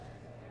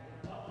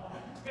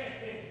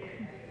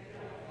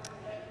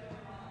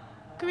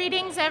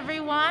Greetings,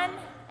 everyone,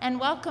 and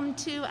welcome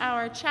to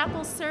our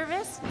chapel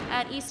service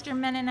at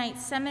Eastern Mennonite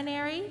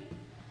Seminary.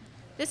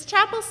 This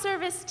chapel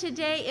service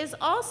today is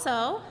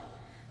also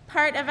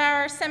part of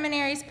our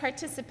seminary's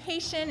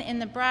participation in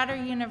the broader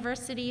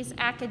university's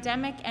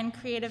Academic and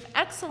Creative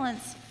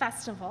Excellence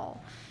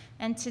Festival.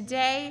 And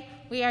today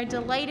we are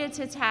delighted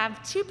to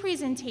have two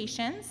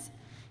presentations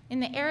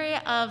in the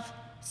area of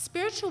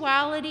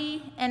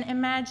spirituality and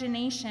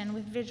imagination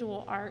with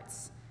visual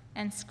arts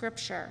and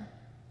scripture.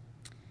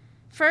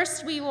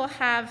 First, we will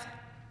have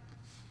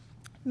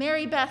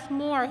MaryBeth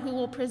Moore, who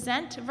will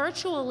present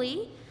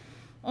virtually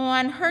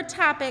on her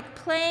topic,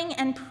 Playing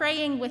and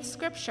Praying with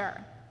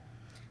Scripture,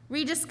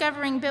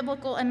 Rediscovering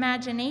Biblical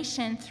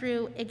Imagination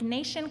through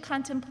Ignatian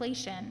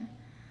Contemplation,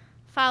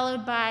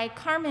 followed by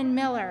Carmen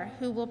Miller,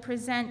 who will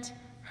present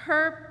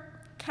her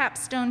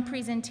capstone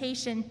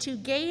presentation, To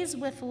Gaze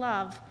with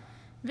Love,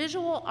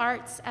 Visual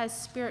Arts as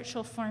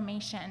Spiritual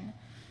Formation.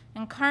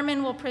 And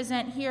Carmen will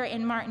present here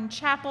in Martin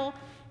Chapel,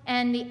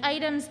 and the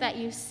items that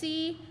you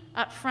see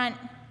up front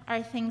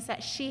are things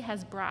that she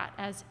has brought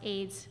as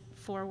aids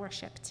for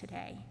worship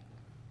today.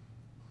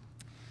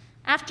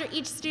 After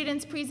each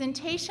student's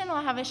presentation,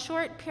 we'll have a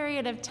short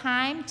period of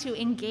time to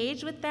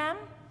engage with them.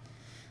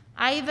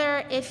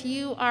 Either if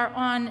you are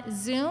on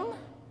Zoom,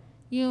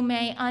 you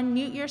may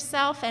unmute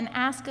yourself and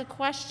ask a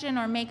question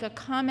or make a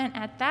comment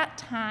at that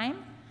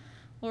time.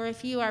 Or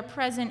if you are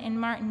present in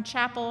Martin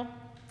Chapel,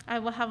 I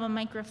will have a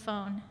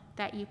microphone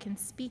that you can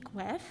speak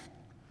with.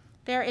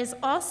 There is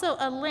also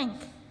a link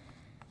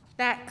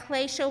that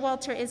Clay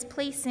Showalter is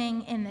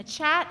placing in the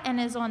chat and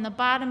is on the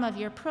bottom of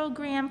your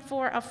program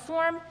for a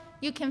form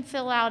you can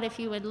fill out if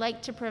you would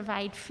like to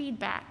provide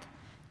feedback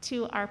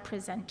to our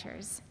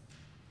presenters.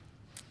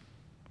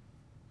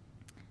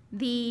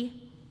 The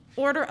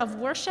order of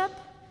worship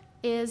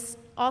is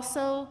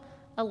also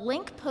a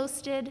link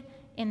posted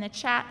in the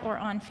chat or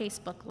on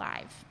Facebook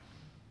Live.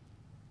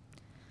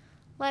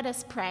 Let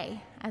us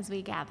pray as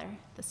we gather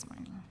this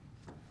morning.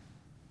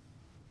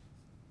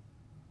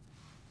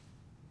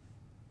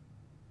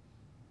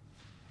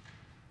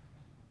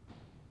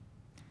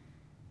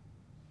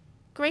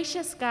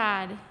 Gracious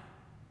God,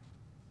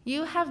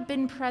 you have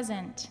been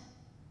present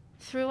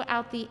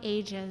throughout the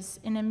ages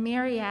in a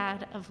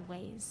myriad of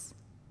ways.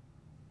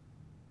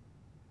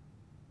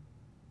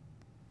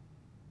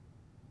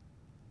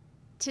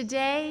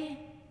 Today,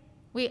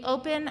 we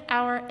open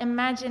our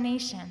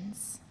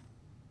imaginations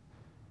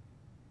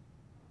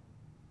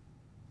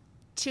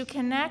to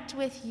connect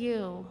with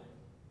you,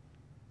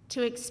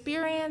 to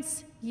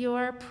experience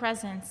your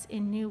presence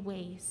in new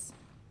ways.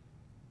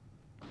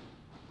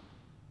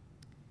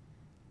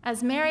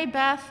 As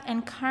MaryBeth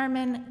and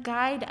Carmen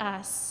guide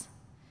us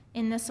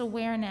in this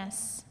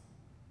awareness,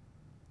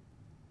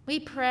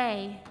 we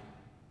pray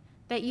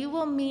that you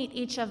will meet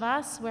each of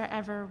us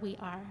wherever we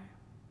are.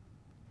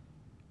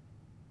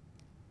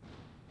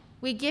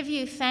 We give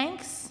you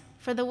thanks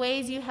for the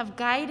ways you have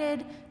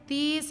guided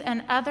these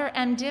and other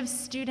MDiv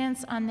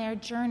students on their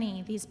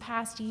journey these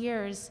past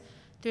years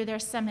through their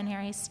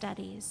seminary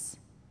studies.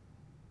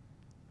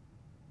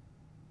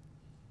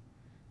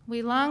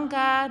 We long,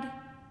 God,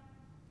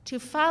 to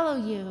follow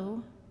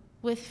you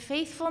with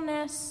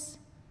faithfulness,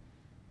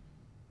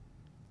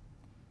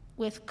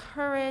 with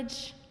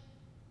courage,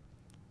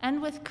 and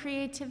with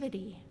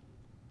creativity.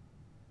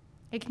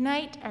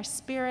 Ignite our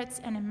spirits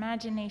and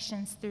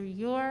imaginations through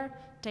your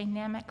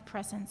dynamic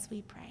presence,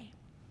 we pray.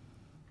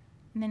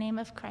 In the name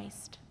of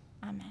Christ,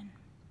 amen.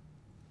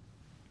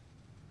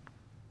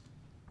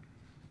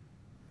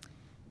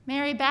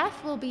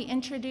 MaryBeth will be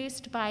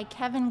introduced by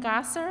Kevin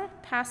Gosser,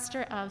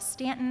 pastor of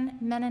Stanton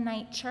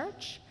Mennonite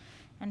Church.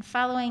 And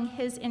following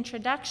his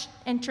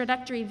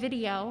introductory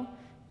video,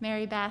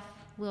 MaryBeth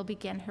will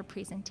begin her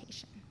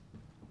presentation.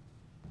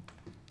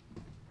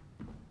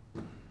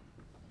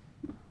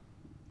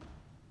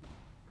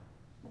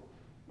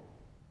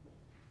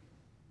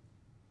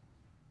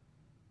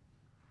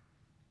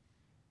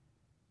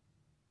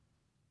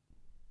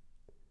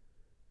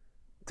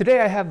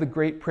 Today I have the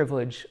great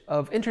privilege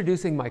of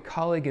introducing my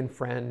colleague and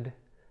friend,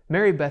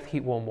 MaryBeth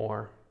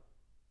Heatwell-Moore.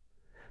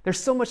 There's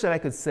so much that I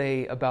could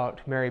say about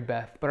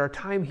MaryBeth, but our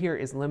time here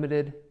is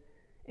limited,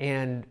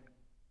 and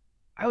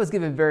I was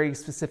given very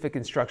specific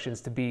instructions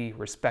to be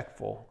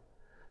respectful.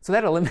 So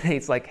that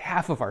eliminates like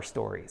half of our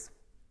stories.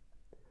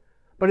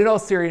 But in all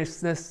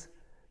seriousness,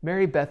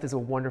 MaryBeth is a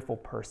wonderful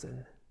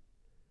person.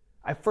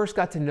 I first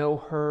got to know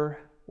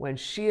her when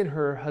she and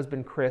her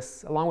husband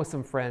Chris, along with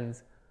some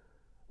friends,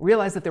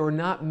 realized that there were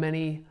not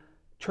many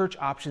church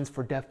options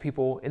for deaf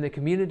people in the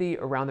community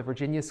around the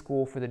Virginia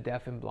School for the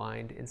Deaf and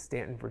Blind in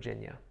Stanton,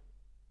 Virginia.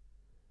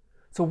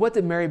 So what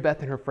did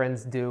MaryBeth and her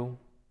friends do?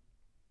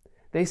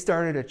 They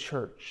started a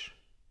church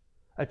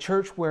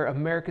where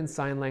American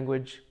Sign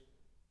Language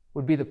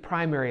would be the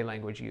primary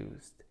language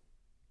used,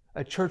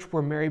 a church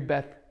where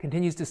MaryBeth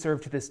continues to serve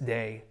to this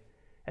day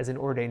as an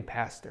ordained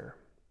pastor.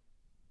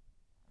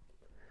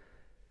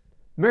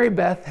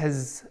 MaryBeth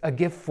has a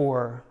gift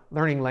for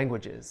learning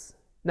languages,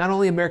 not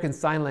only American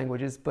Sign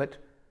Languages, but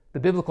the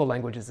biblical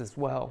languages as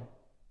well.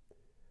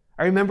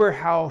 I remember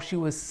how she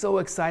was so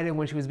excited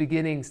when she was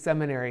beginning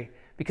seminary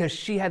because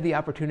she had the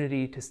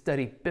opportunity to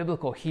study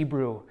biblical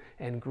Hebrew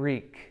and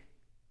Greek.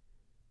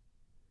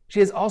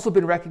 She has also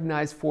been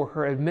recognized for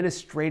her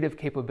administrative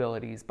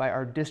capabilities by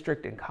our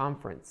district and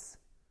conference.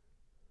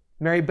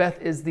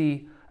 MaryBeth is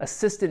the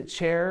assistant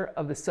chair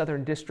of the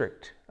Southern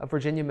District of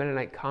Virginia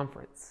Mennonite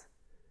Conference,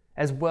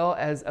 as well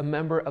as a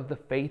member of the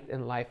Faith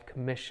and Life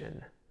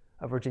Commission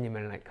of Virginia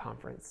Mennonite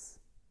Conference.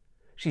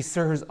 She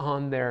serves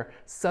on their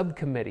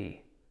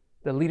subcommittee,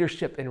 the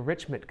Leadership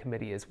Enrichment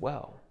Committee, as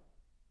well.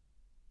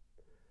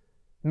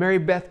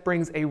 MaryBeth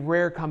brings a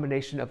rare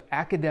combination of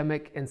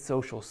academic and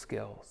social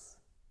skills.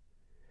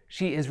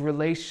 She is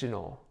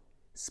relational,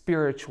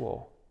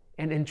 spiritual,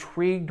 and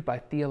intrigued by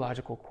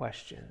theological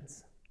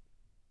questions.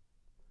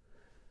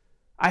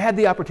 I had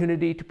the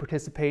opportunity to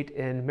participate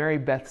in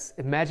MaryBeth's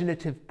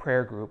imaginative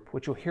prayer group,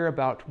 which you'll hear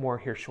about more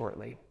here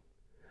shortly,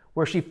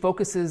 where she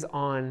focuses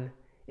on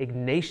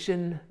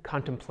Ignatian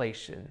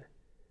contemplation,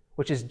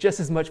 which is just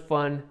as much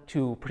fun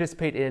to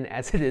participate in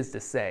as it is to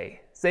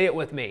say. Say it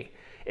with me,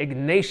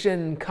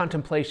 Ignatian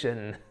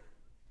contemplation.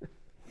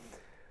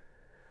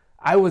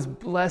 I was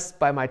blessed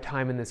by my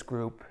time in this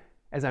group,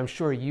 as I'm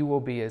sure you will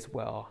be as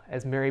well,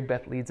 as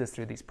MaryBeth leads us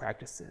through these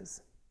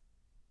practices.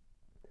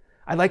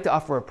 I'd like to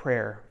offer a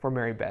prayer for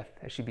MaryBeth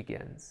as she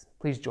begins.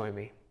 Please join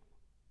me.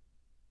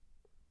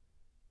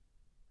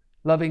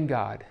 Loving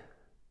God,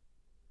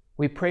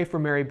 we pray for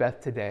MaryBeth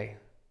today,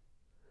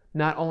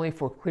 not only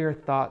for clear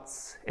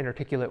thoughts and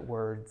articulate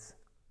words,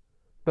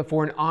 but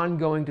for an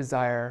ongoing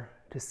desire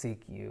to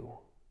seek you.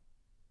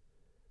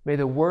 May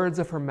the words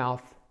of her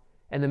mouth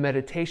and the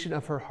meditation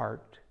of her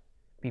heart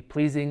be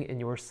pleasing in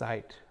your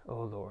sight,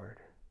 O Lord.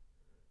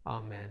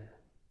 Amen.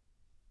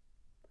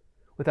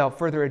 Without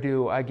further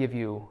ado, I give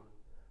you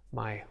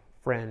my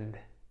friend,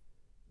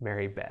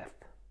 MaryBeth.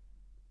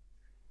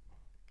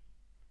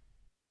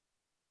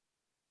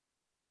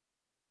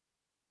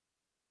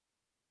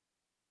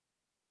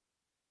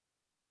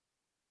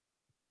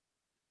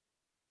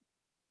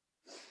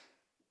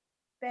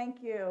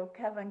 Thank you,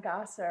 Kevin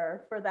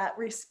Gosser, for that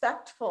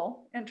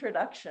respectful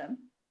introduction.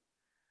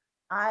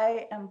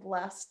 I am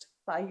blessed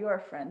by your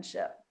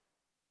friendship,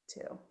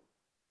 too.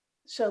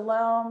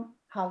 Shalom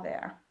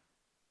Haver.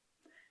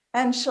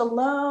 And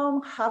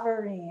Shalom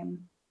Haverim.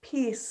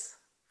 Peace,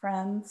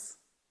 friends.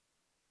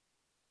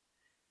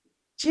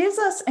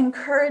 Jesus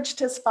encouraged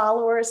his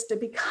followers to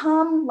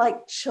become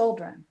like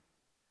children.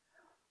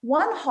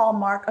 One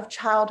hallmark of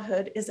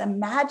childhood is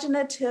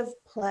imaginative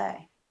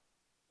play.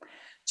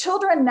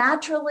 Children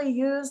naturally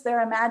use their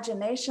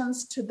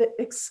imaginations to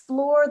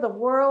explore the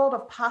world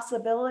of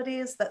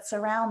possibilities that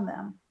surround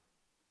them.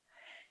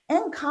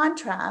 In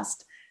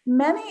contrast,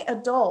 many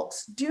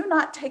adults do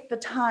not take the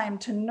time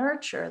to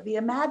nurture the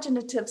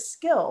imaginative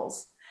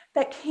skills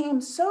that came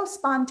so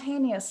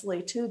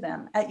spontaneously to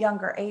them at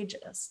younger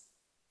ages.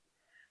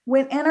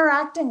 When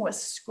interacting with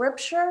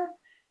Scripture,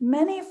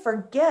 many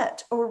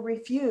forget or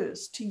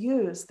refuse to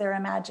use their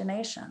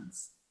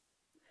imaginations.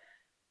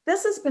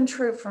 This has been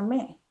true for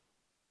me.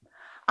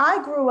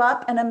 I grew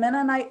up in a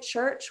Mennonite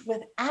church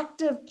with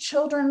active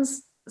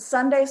children's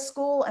Sunday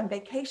school and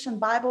vacation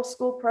Bible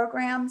school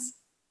programs.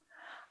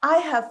 I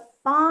have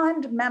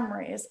fond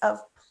memories of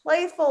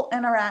playful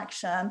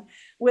interaction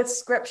with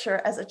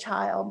Scripture as a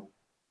child.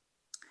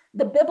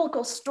 The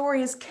biblical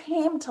stories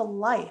came to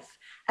life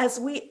as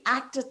we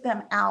acted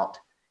them out,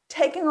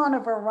 taking on a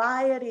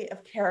variety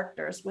of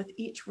characters with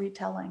each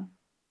retelling.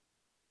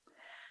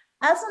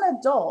 As an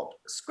adult,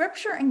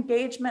 Scripture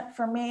engagement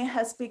for me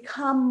has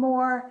become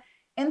more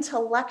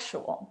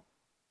intellectual.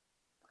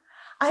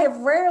 I have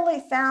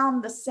rarely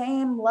found the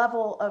same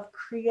level of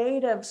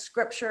creative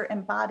Scripture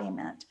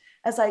embodiment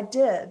as I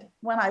did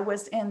when I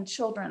was in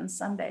children's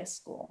Sunday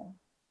school.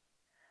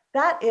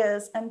 That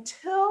is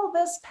until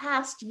this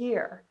past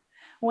year,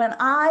 when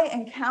I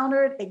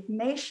encountered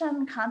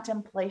Ignatian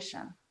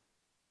contemplation.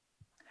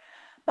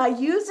 By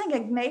using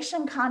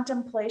Ignatian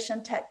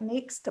contemplation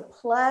techniques to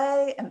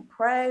play and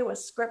pray with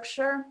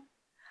Scripture,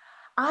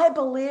 I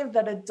believe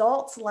that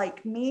adults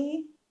like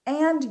me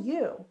and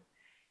you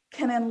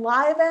can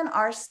enliven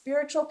our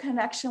spiritual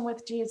connection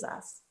with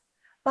Jesus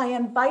by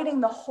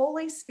inviting the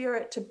Holy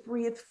Spirit to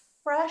breathe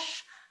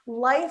fresh,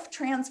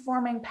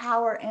 life-transforming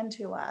power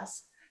into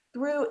us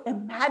through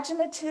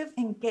imaginative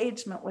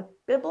engagement with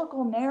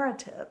biblical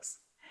narratives,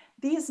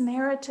 these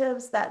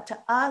narratives that to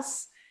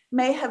us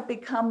may have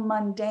become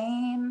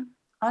mundane,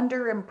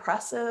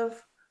 underimpressive,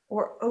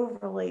 or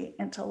overly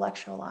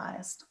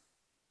intellectualized.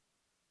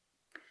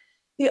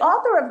 The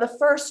author of the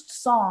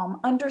first psalm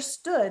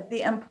understood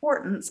the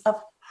importance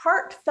of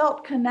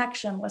heartfelt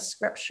connection with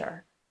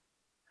Scripture.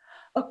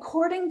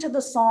 According to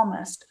the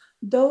psalmist,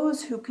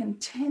 those who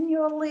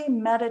continually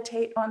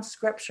meditate on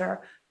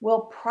Scripture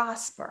will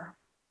prosper.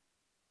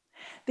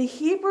 The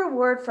Hebrew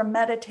word for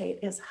meditate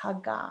is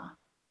hagah.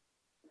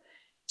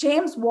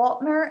 James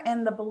Waltner,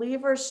 in the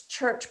Believer's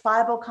Church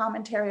Bible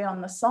Commentary on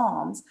the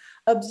Psalms,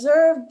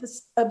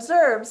 observes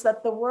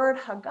that the word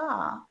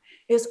hagah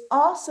is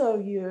also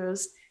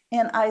used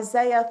in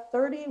Isaiah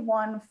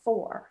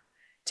 31:4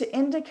 to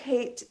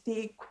indicate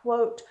the,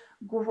 quote,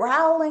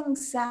 growling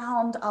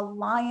sound a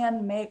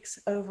lion makes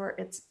over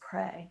its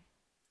prey,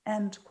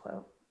 end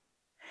quote.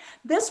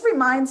 This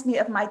reminds me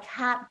of my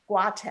cat,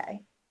 Guate,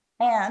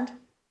 and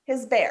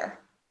his bear.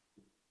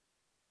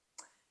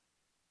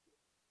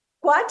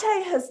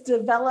 Guate has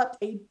developed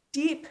a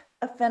deep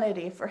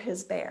affinity for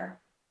his bear.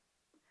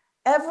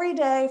 Every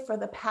day for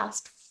the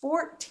past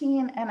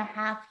 14 and a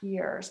half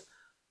years,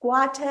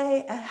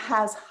 Guate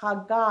has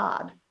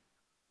haggad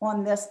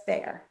on this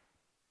bear.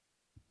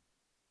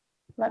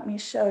 Let me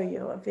show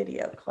you a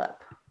video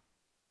clip.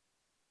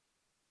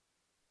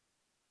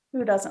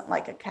 Who doesn't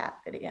like a cat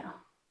video?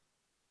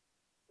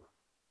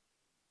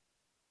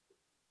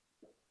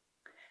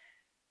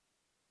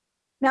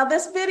 Now,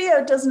 this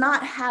video does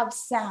not have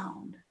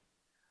sound,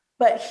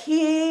 but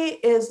he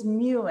is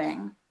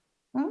mewing,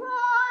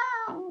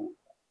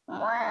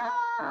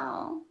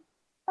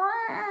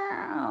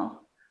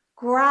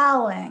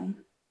 growling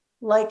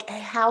like a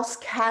house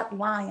cat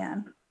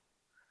lion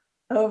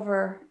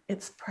over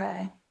its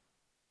prey.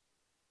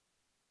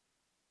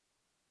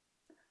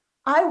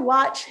 I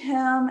watch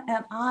him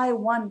and I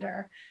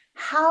wonder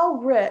how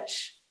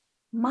rich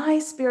my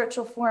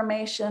spiritual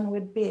formation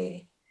would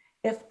be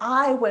if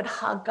I would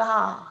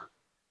haggah,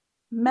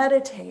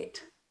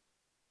 meditate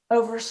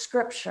over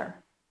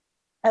scripture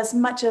as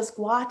much as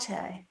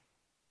Guate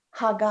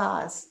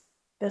haggahs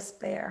this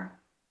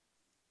bear.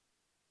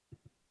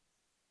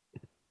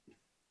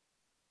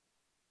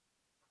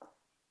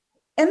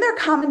 In their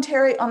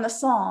commentary on the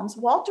Psalms,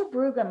 Walter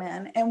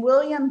Brueggemann and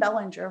William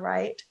Bellinger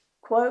write,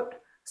 quote,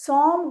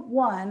 Psalm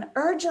 1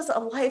 urges a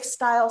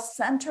lifestyle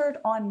centered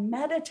on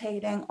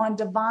meditating on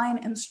divine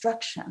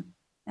instruction,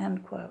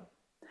 end quote.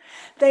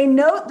 They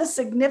note the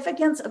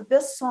significance of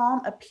this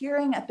psalm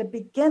appearing at the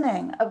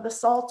beginning of the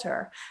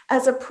Psalter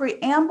as a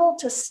preamble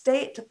to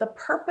state the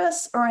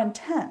purpose or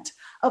intent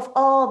of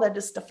all that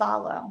is to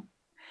follow.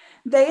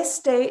 They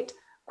state,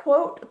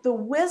 quote, the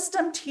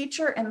wisdom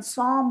teacher in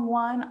Psalm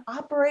 1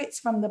 operates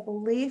from the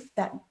belief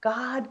that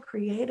God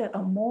created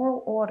a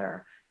moral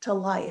order to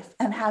life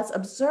and has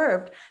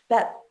observed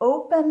that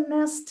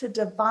openness to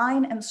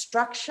divine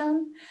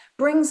instruction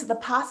brings the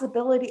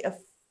possibility of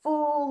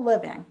full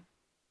living,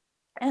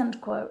 end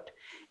quote.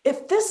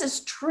 If this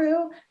is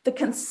true, the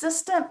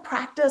consistent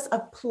practice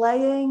of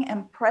playing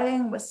and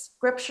praying with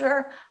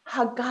scripture,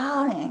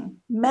 haggahing,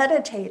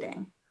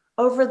 meditating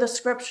over the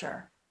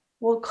scripture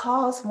will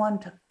cause one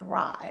to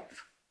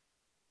thrive.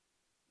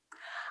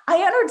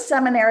 I entered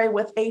seminary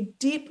with a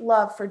deep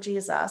love for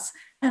Jesus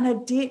and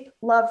a deep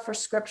love for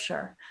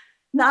scripture,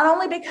 not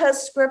only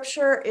because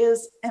scripture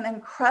is an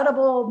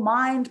incredible,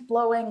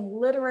 mind-blowing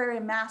literary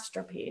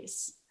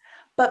masterpiece,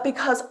 but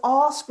because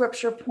all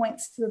scripture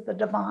points to the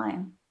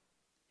divine.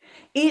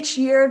 Each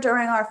year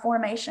during our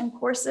formation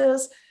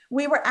courses,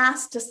 we were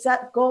asked to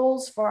set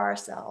goals for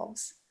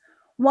ourselves.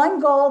 One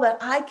goal that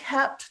I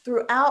kept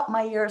throughout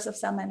my years of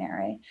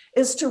seminary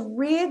is to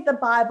read the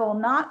Bible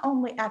not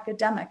only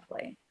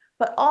academically,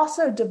 but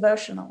also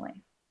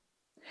devotionally.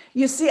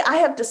 You see, I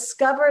have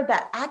discovered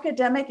that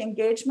academic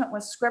engagement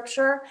with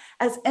scripture,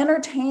 as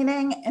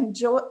entertaining and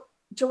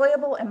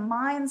enjoyable and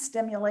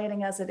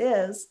mind-stimulating as it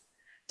is,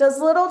 does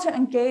little to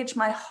engage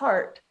my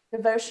heart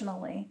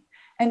devotionally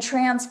and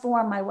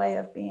transform my way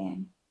of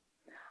being.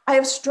 I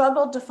have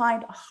struggled to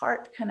find a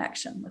heart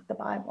connection with the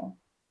Bible.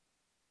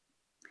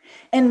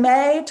 In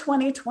May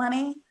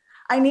 2020,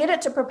 I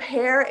needed to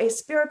prepare a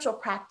spiritual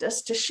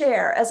practice to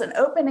share as an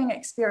opening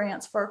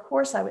experience for a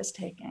course I was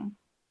taking.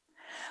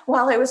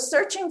 While I was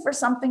searching for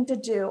something to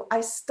do, I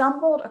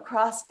stumbled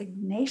across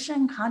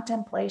Ignatian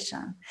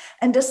Contemplation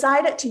and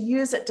decided to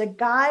use it to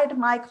guide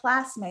my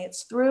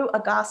classmates through a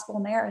gospel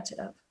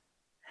narrative.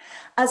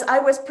 As I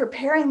was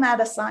preparing that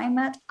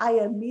assignment, I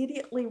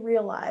immediately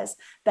realized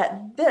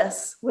that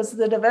this was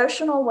the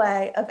devotional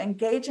way of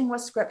engaging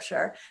with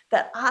scripture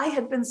that I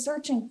had been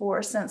searching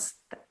for since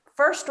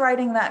first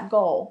writing that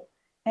goal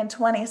in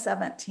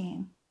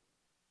 2017.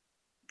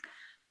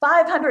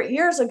 500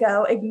 years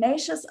ago,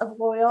 Ignatius of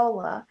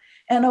Loyola,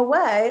 in a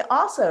way,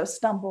 also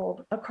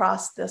stumbled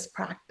across this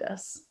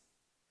practice.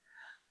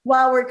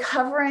 While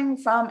recovering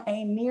from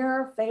a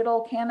near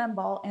fatal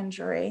cannonball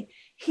injury,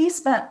 he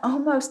spent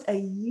almost a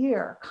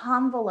year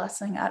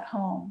convalescing at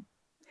home.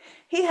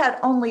 He had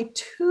only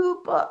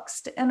 2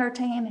 books to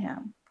entertain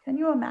him. Can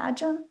you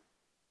imagine?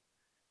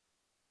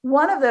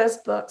 One of those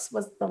books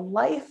was The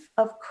Life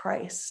of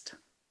Christ.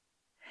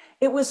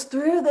 It was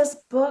through this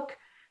book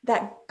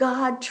that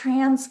God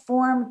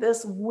transformed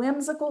this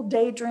whimsical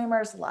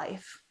daydreamer's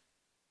life.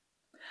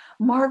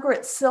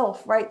 Margaret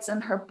Silf writes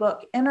in her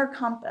book, Inner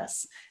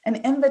Compass, an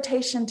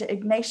invitation to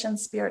Ignatian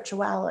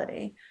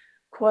spirituality,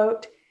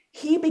 quote,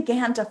 he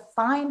began to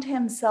find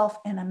himself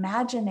in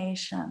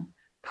imagination,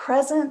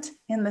 present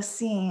in the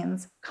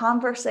scenes,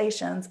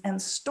 conversations, and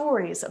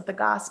stories of the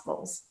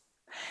Gospels.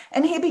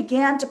 And he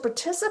began to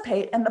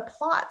participate in the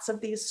plots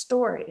of these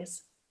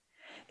stories.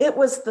 It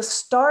was the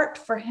start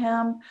for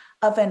him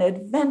of an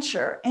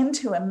adventure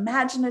into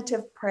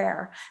imaginative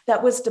prayer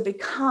that was to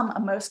become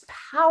a most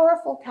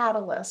powerful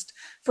catalyst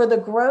for the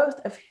growth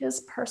of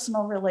his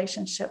personal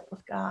relationship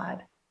with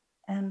God,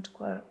 end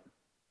quote.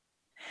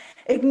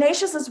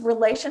 Ignatius's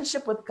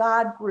relationship with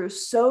God grew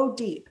so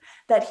deep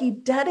that he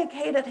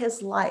dedicated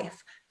his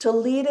life to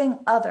leading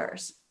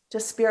others to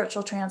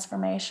spiritual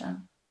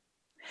transformation.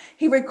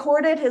 He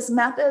recorded his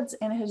methods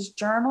in his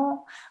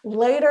journal,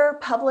 later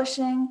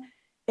publishing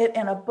it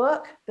in a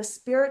book, The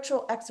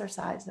Spiritual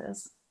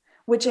Exercises,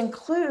 which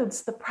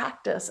includes the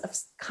practice of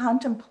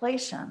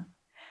contemplation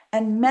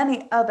and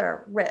many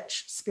other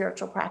rich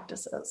spiritual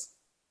practices.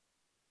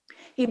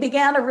 He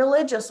began a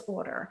religious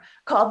order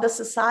called the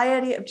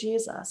Society of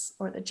Jesus,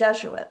 or the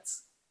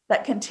Jesuits,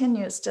 that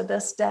continues to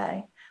this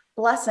day,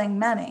 blessing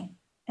many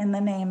in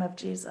the name of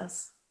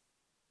Jesus.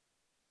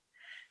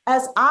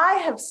 As I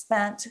have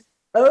spent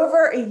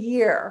over a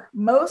year,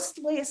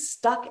 mostly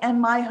stuck in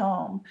my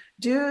home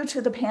due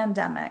to the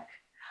pandemic,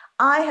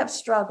 I have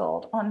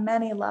struggled on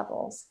many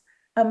levels,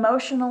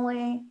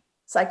 emotionally,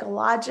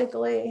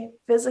 psychologically,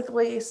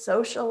 physically,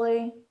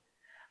 socially.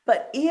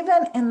 But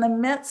even in the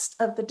midst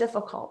of the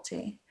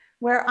difficulty,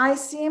 where I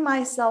see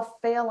myself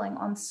failing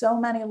on so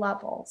many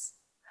levels,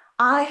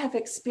 I have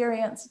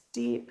experienced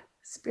deep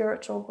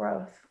spiritual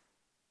growth.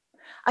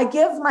 I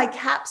give my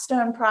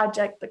Capstone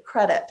project the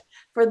credit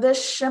for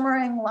this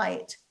shimmering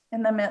light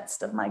in the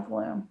midst of my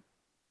gloom.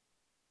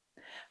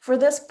 For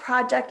this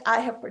project, I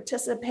have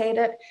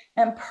participated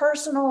in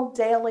personal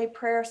daily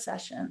prayer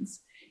sessions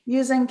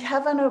using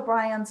Kevin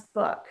O'Brien's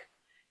book,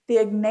 The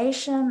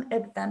Ignatian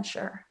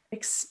Adventure,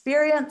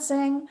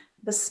 Experiencing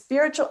the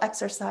Spiritual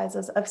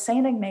Exercises of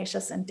St.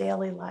 Ignatius in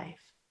Daily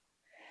Life.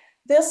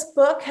 This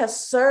book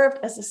has served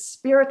as a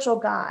spiritual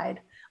guide,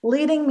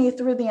 leading me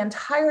through the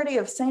entirety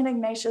of St.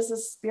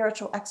 Ignatius's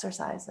spiritual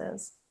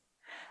exercises.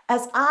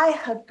 As I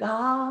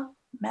Haggah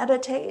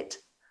meditate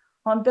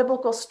on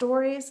biblical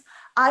stories,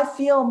 I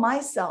feel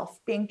myself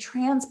being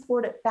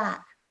transported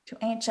back to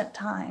ancient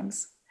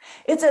times.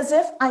 It's as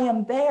if I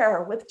am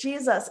there with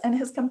Jesus and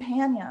his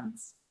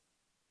companions.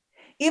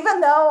 Even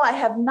though I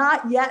have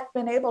not yet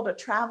been able to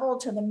travel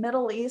to the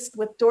Middle East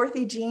with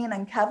Dorothy, Jean,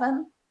 and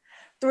Kevin,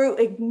 through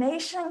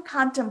Ignatian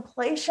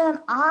contemplation,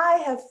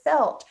 I have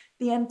felt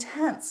the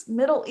intense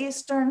Middle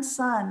Eastern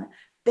sun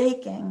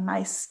baking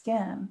my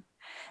skin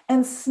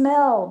and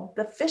smelled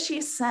the fishy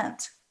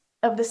scent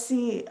of the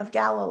Sea of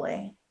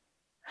Galilee.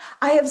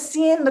 I have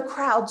seen the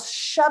crowds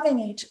shoving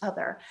each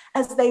other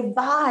as they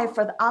vie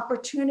for the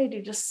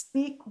opportunity to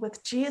speak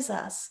with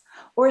Jesus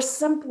or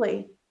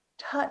simply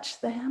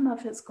touch the hem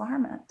of his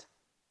garment.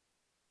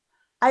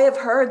 I have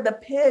heard the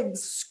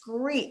pigs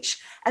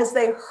screech as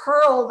they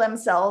hurl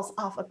themselves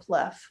off a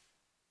cliff.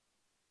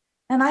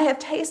 And I have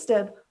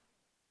tasted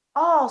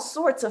all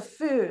sorts of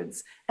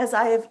foods as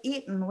I have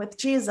eaten with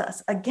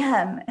Jesus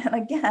again and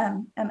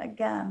again and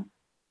again.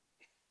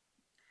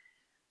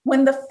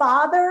 When the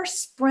Father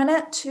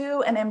sprinted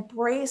to and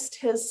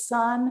embraced his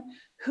Son,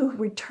 who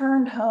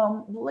returned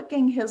home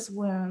licking his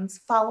wounds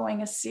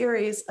following a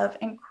series of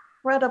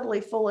incredibly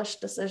foolish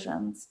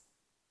decisions,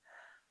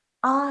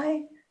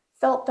 I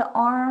felt the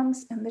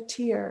arms and the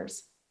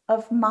tears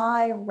of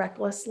my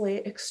recklessly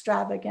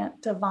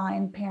extravagant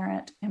divine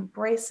parent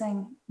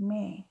embracing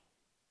me.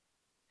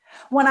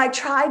 When I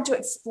tried to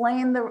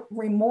explain the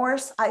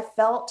remorse I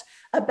felt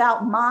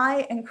about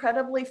my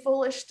incredibly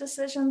foolish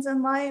decisions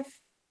in life,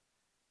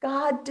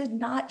 God did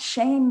not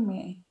shame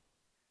me.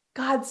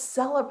 God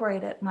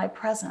celebrated my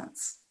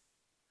presence.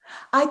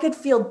 I could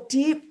feel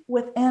deep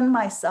within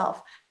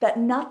myself that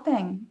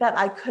nothing that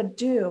I could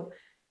do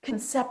can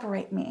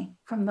separate me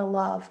from the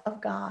love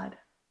of God.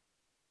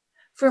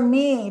 For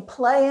me,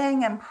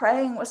 playing and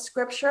praying with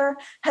scripture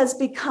has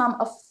become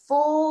a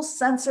full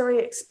sensory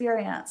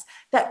experience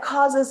that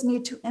causes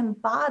me to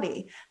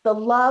embody the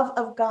love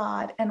of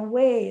God in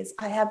ways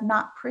I have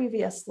not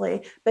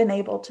previously been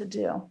able to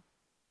do.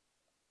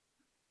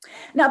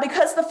 Now,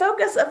 because the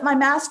focus of my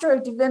Master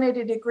of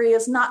Divinity degree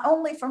is not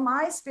only for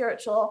my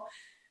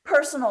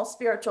personal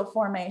spiritual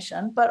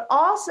formation, but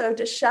also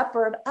to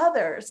shepherd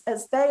others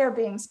as they are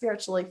being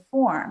spiritually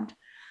formed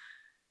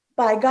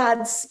by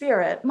God's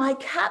Spirit, my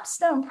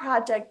capstone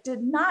project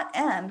did not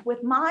end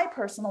with my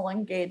personal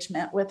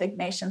engagement with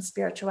Ignatian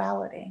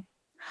spirituality.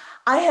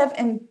 I have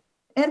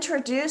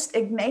introduced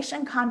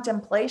Ignatian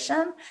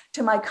contemplation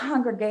to my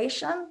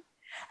congregation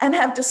and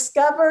have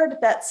discovered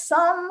that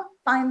some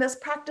find this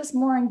practice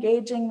more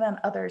engaging than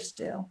others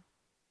do.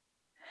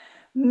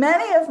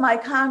 Many of my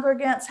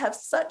congregants have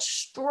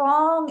such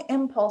strong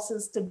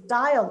impulses to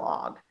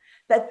dialogue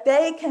that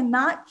they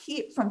cannot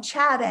keep from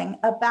chatting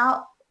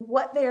about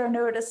what they are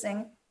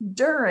noticing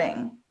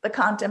during the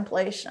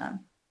contemplation.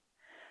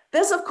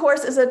 This, of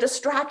course, is a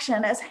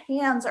distraction as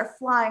hands are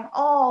flying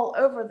all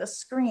over the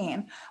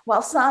screen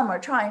while some are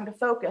trying to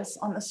focus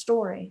on the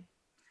story.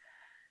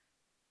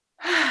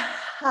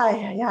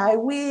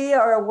 We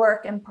are a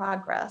work in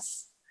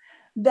progress.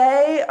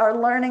 They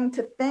are learning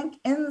to think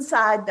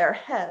inside their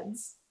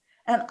heads,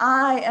 and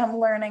I am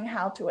learning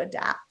how to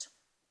adapt.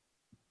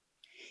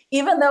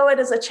 Even though it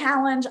is a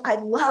challenge, I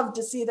love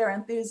to see their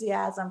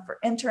enthusiasm for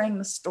entering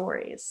the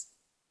stories.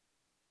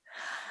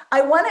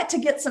 I wanted to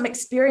get some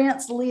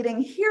experience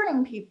leading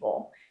hearing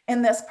people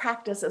in this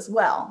practice as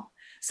well.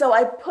 So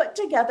I put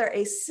together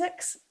a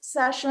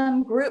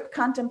 6-session group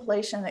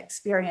contemplation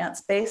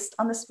experience based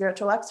on the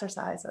spiritual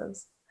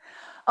exercises.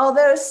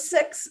 Although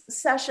 6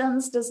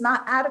 sessions does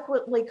not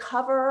adequately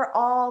cover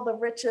all the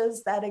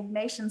riches that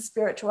Ignatian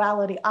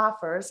spirituality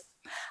offers,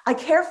 I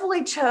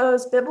carefully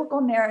chose biblical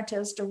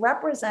narratives to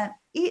represent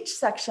each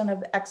section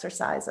of the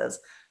exercises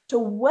to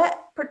whet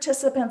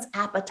participants'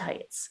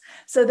 appetites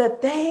so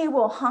that they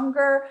will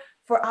hunger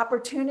for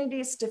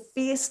opportunities to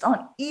feast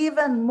on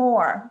even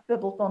more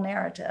biblical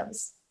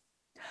narratives.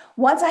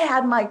 Once I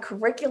had my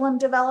curriculum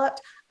developed,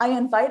 I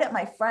invited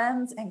my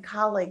friends and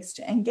colleagues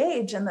to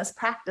engage in this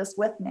practice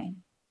with me.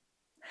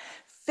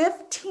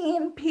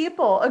 15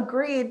 people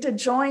agreed to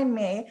join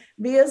me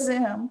via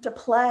Zoom to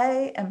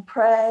play and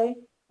pray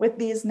with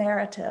these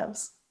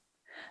narratives.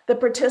 The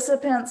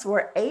participants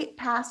were 8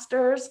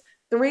 pastors,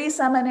 3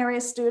 seminary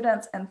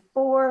students, and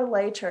 4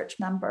 lay church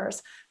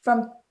members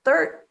from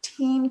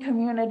 13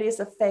 communities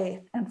of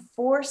faith and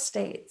 4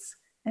 states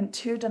and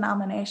 2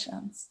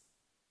 denominations.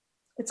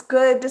 It's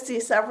good to see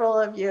several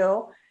of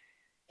you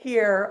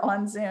here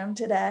on Zoom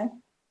today.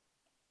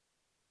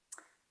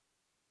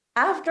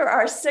 After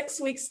our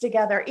 6 weeks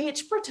together,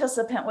 each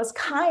participant was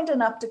kind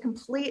enough to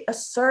complete a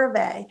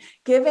survey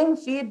giving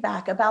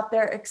feedback about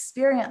their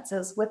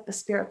experiences with the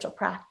spiritual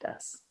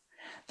practice.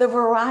 The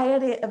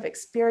variety of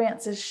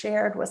experiences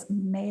shared was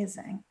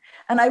amazing,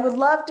 and I would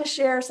love to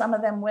share some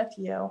of them with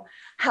you.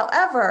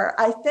 However,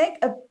 I think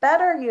a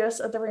better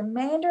use of the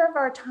remainder of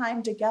our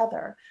time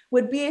together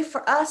would be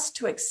for us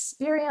to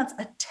experience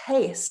a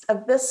taste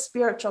of this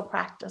spiritual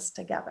practice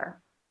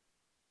together.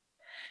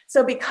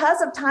 So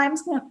because of time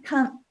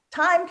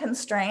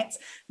constraints,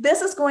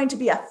 this is going to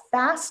be a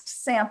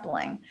fast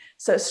sampling,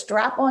 so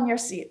strap on your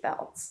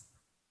seatbelts.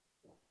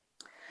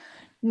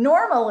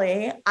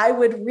 Normally, I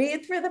would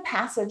read through the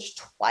passage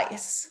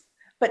twice,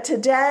 but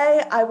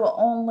today I will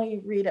only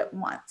read it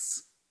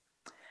once.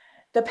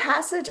 The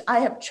passage I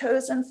have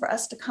chosen for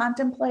us to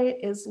contemplate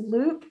is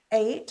Luke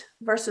 8,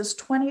 verses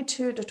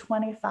 22 to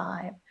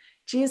 25.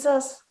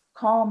 Jesus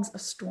calms a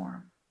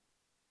storm.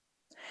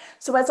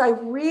 So as I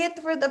read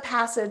through the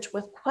passage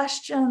with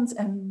questions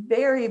and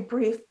very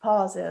brief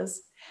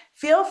pauses,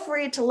 feel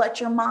free to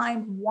let your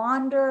mind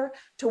wander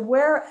to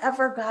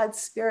wherever God's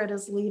Spirit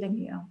is leading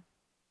you.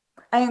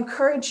 I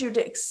encourage you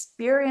to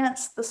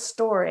experience the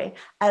story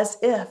as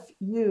if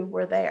you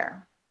were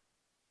there.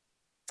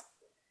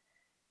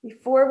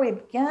 Before we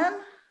begin,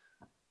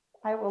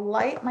 I will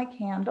light my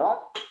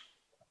candle,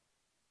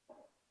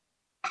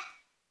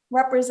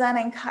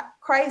 representing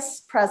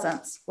Christ's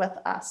presence with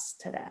us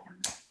today.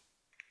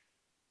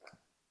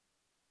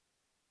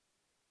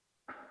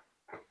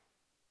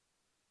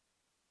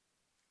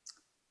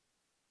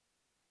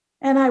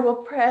 And I will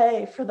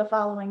pray for the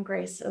following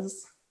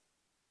graces: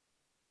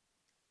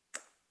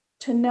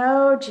 to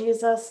know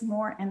Jesus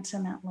more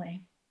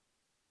intimately,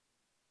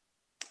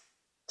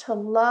 to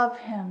love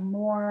him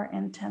more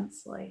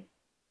intensely,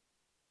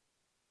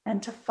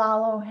 and to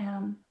follow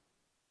him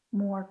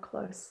more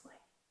closely.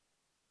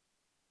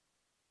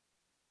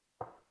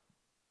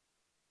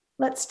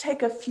 Let's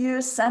take a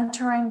few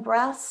centering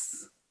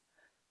breaths,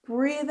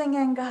 breathing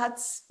in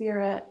God's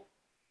Spirit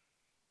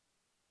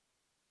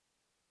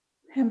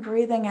and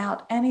breathing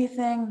out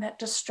anything that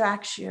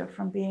distracts you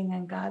from being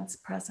in God's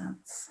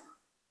presence.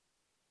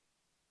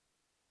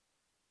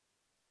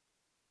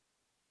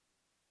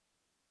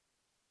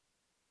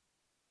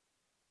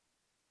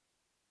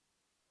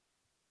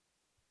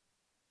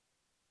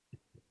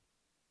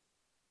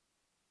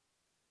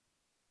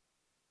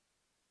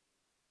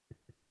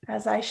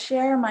 As I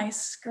share my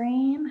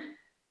screen,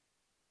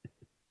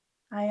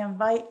 I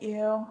invite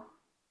you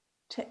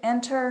to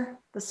enter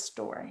the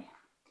story.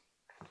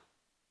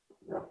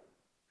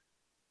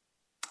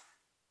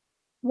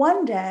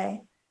 One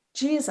day,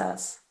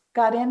 Jesus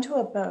got into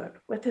a boat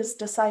with his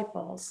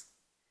disciples,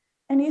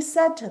 and he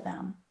said to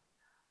them,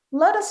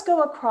 "Let us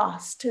go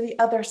across to the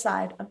other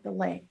side of the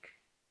lake."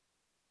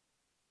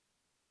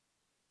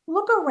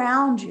 Look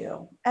around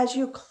you as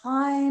you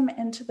climb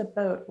into the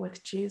boat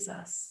with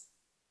Jesus.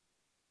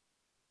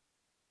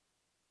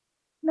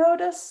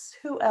 Notice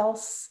who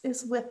else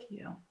is with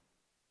you.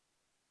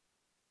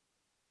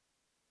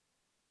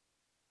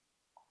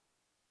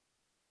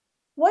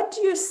 What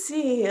do you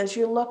see as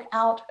you look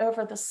out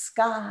over the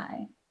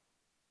sky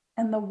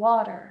and the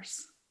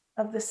waters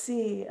of the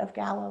Sea of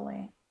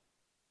Galilee?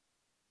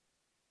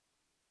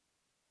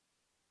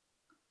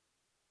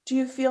 Do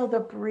you feel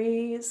the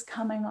breeze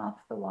coming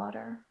off the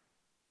water?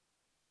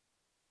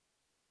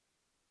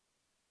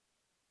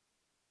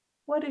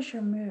 What is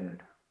your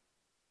mood?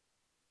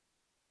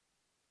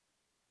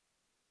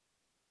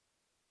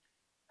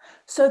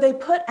 So they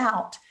put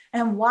out,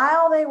 and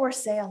while they were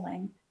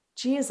sailing,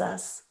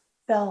 Jesus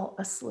fell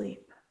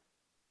asleep.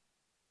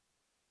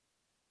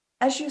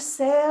 As you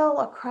sail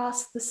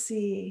across the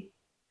sea,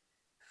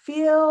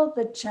 feel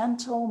the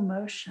gentle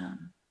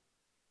motion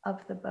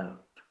of the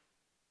boat.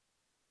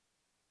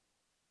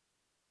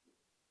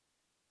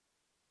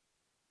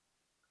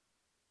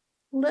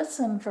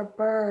 Listen for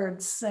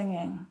birds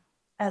singing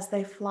as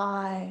they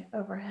fly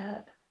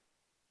overhead.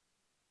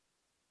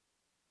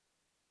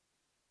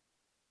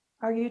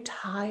 Are you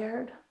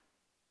tired?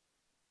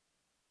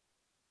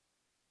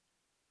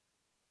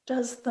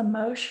 Does the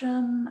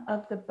motion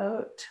of the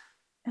boat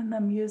and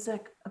the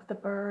music of the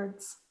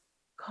birds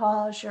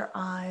cause your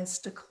eyes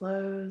to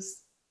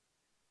close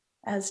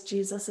as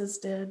Jesus's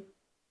did?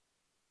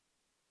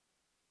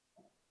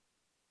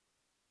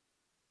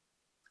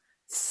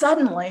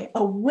 Suddenly,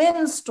 a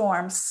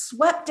windstorm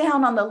swept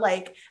down on the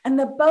lake, and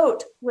the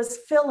boat was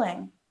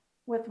filling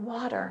with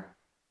water.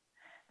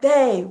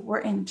 They were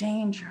in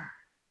danger.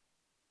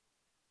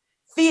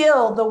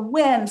 Feel the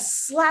wind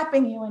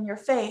slapping you in your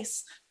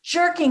face,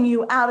 jerking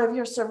you out of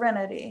your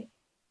serenity,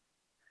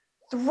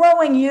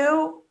 throwing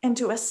you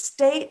into a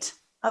state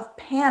of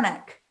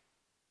panic.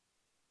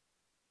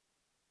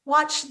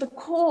 Watch the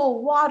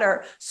cool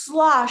water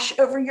slosh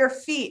over your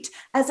feet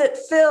as it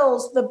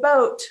fills the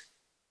boat.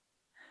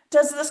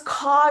 Does this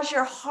cause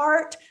your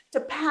heart to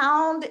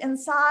pound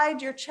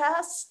inside your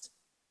chest?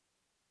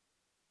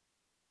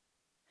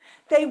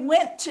 They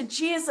went to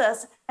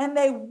Jesus and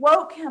they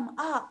woke him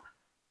up,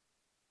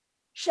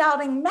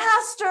 shouting,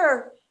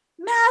 "Master,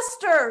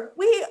 Master,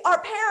 we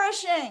are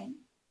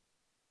perishing."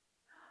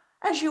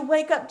 As you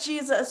wake up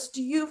Jesus,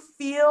 do you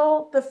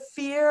feel the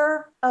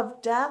fear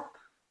of death?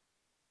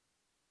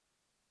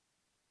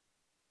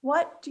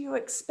 What do you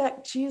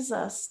expect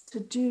Jesus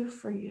to do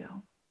for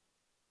you?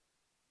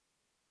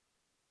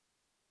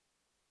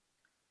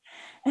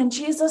 And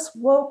Jesus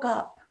woke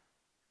up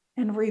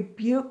and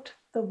rebuked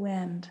the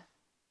wind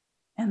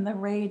and the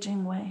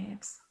raging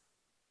waves.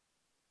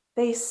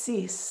 They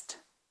ceased,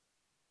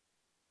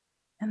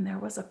 and there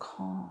was a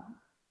calm.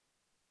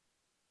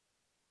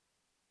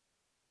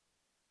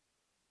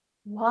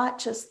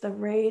 Watch as the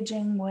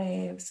raging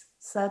waves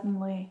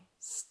suddenly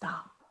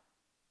stop.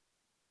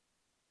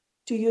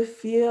 Do you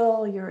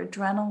feel your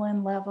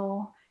adrenaline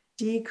level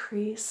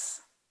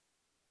decrease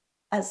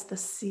as the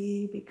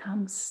sea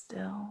becomes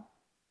still?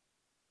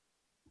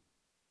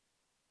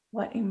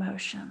 What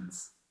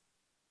emotions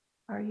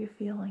are you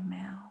feeling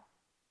now?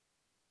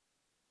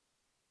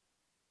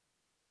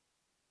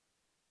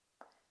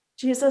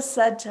 Jesus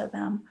said to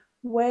them,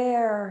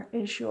 "Where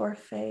is your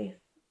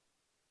faith?"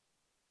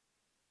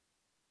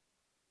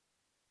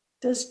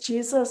 Does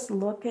Jesus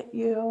look at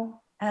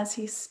you as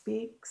he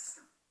speaks?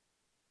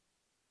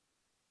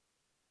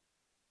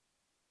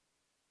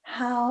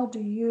 How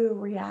do you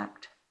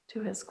react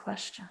to his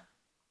question?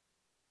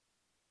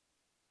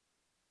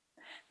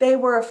 They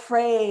were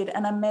afraid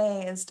and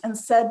amazed and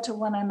said to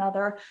one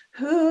another,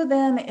 "Who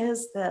then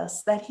is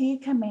this that he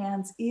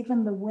commands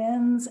even the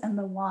winds and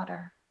the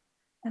water,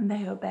 and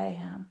they obey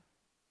him?"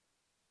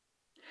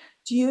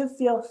 Do you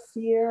feel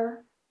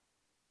fear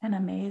and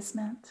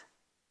amazement?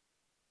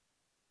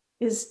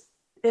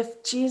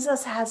 If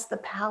Jesus has the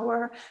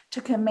power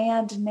to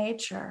command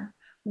nature,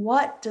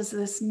 what does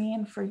this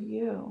mean for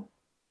you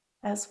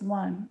as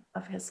one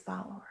of his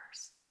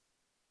followers?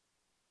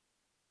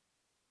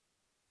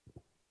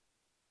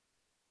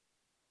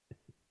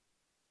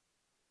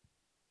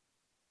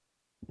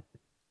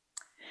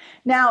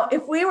 Now,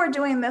 if we were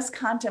doing this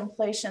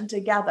contemplation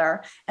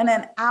together in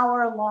an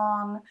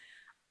hour-long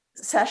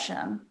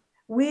session,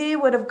 we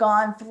would have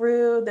gone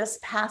through this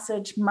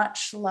passage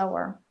much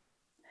slower.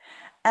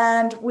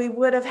 And we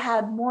would have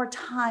had more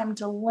time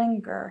to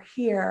linger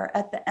here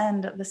at the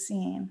end of the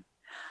scene.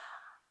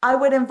 I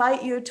would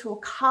invite you to a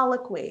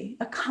colloquy,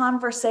 a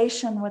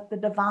conversation with the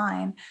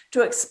divine,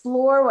 to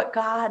explore what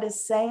God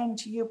is saying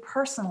to you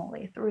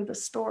personally through the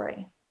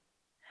story.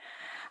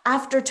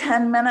 After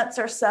 10 minutes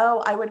or so,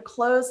 I would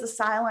close the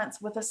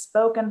silence with a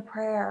spoken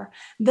prayer.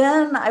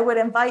 Then I would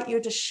invite you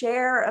to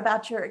share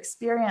about your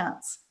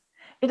experience.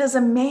 It is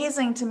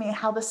amazing to me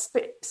how the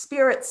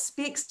Spirit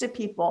speaks to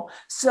people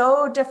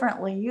so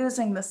differently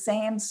using the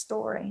same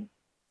story.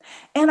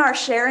 In our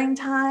sharing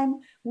time,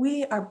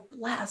 we are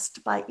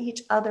blessed by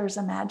each other's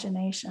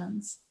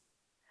imaginations.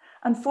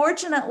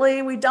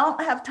 Unfortunately, we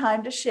don't have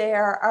time to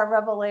share our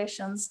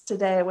revelations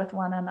today with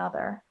one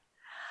another.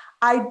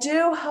 I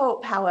do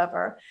hope,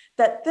 however,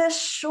 that this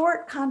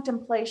short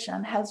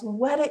contemplation has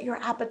whetted your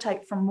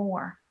appetite for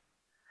more.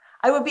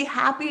 I would be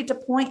happy to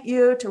point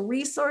you to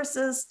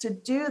resources to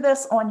do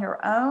this on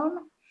your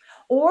own,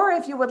 or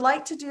if you would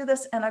like to do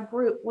this in a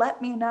group,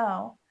 let me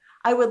know.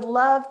 I would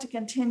love to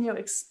continue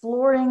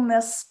exploring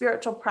this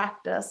spiritual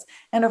practice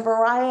in a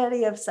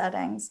variety of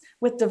settings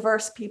with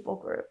diverse people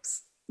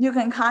groups. You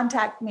can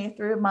contact me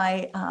through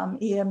my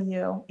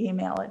EMU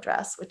email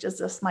address, which is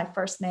just my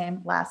first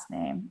name, last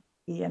name,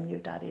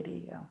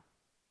 emu.edu.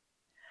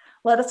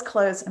 Let us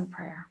close in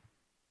prayer.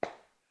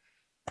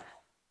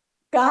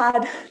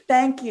 God,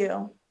 thank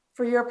you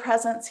for your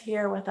presence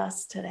here with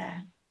us today.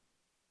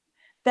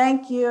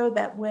 Thank you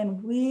that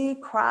when we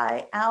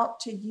cry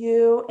out to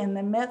you in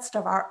the midst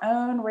of our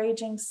own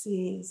raging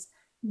seas,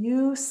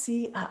 you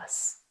see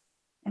us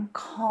and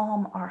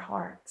calm our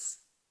hearts.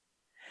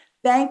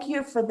 Thank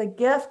you for the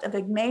gift of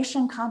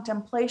Ignatian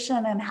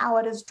contemplation and how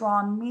it has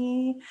drawn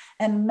me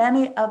and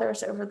many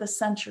others over the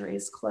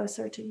centuries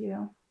closer to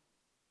you.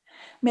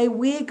 May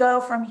we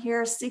go from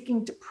here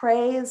seeking to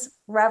praise,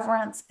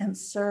 reverence, and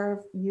serve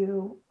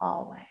you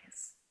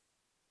always.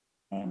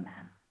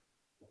 Amen.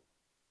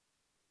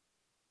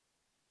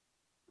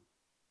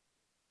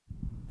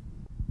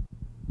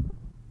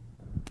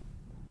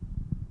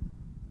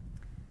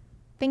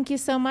 Thank you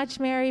so much,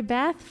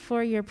 MaryBeth,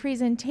 for your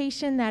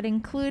presentation that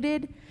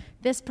included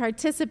this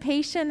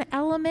participation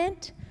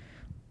element.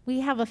 We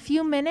have a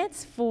few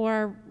minutes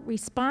for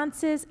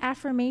responses,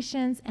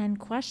 affirmations, and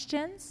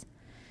questions.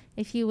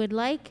 If you would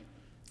like,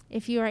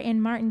 if you are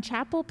in Martin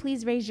Chapel,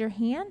 please raise your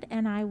hand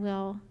and I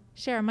will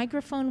share a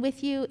microphone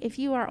with you. If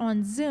you are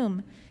on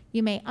Zoom,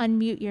 you may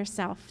unmute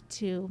yourself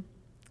to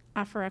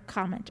offer a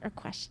comment or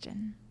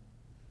question.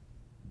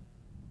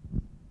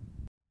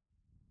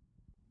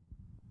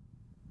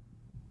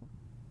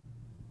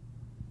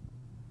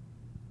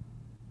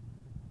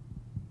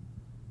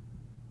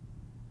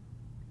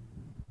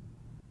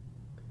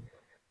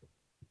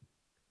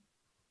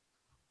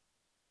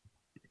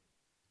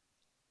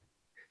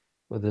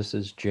 Well, this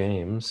is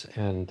James,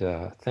 and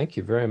thank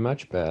you very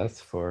much, Beth,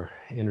 for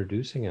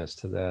introducing us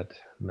to that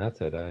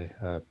method. I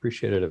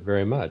appreciated it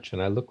very much,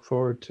 and I look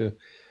forward to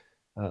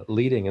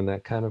leading in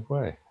that kind of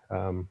way.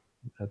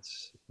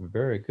 That's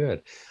very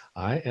good.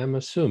 I am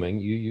assuming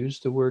you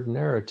used the word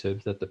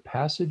narrative, that the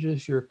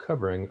passages you're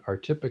covering are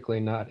typically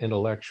not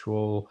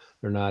intellectual,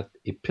 they're not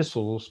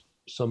epistles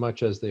so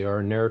much as they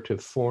are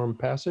narrative form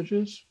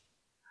passages?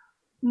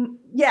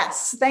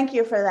 Yes, thank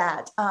you for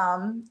that.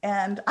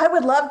 And I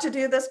would love to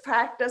do this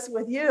practice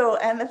with you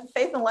and the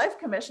Faith and Life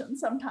Commission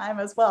sometime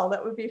as well.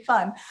 That would be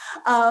fun.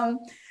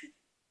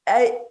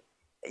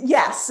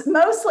 Yes,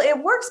 mostly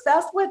it works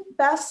best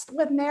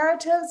with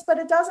narratives, but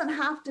it doesn't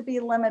have to be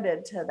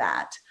limited to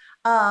that.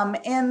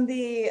 In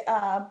the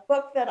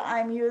book that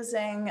I'm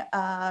using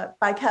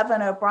by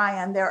Kevin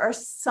O'Brien, there are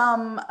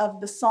some of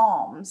the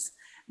Psalms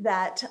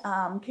that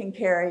can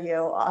carry you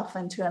off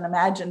into an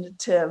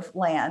imaginative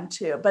land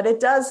too. But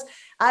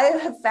I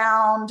have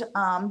found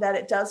that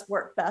it does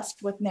work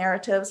best with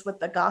narratives, with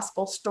the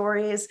gospel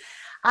stories.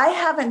 I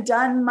haven't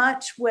done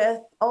much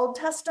with Old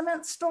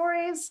Testament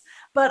stories,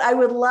 but I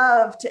would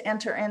love to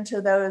enter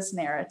into those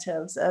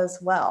narratives as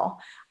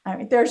well. I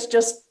mean, there's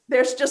just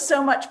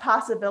so much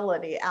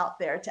possibility out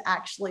there to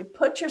actually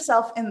put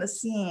yourself in the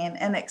scene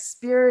and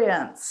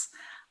experience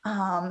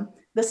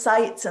the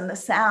sights and the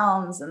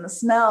sounds and the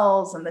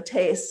smells and the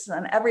tastes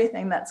and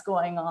everything that's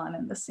going on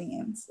in the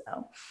scene.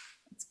 So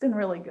it's been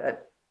really good.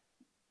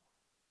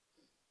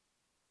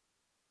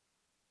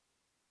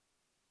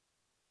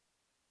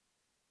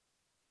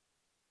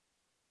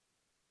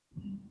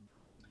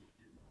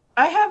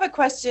 I have a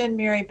question,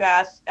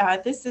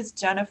 MaryBeth. This is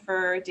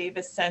Jennifer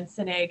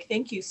Davis-Sensenegg.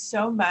 Thank you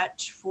so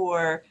much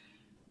for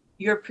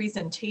your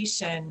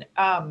presentation.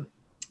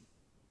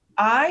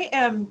 I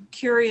am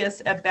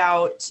curious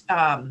about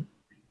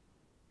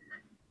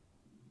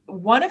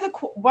one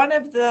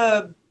of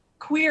the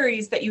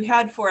queries that you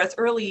had for us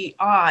early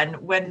on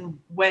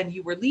when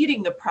you were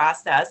leading the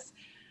process.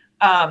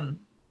 I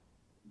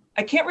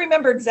can't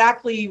remember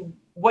exactly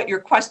what your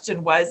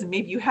question was, and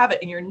maybe you have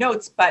it in your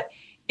notes, but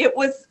it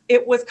was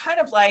kind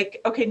of like,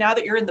 okay, now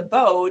that you're in the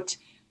boat,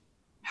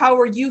 how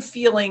are you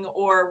feeling,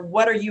 or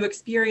what are you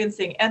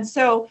experiencing? And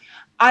so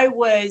I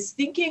was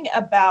thinking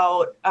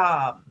about,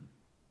 I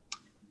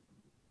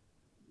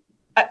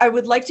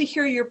would like to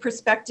hear your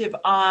perspective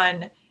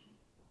on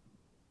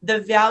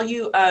the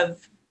value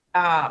of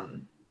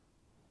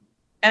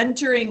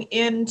entering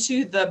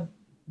into the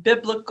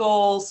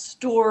biblical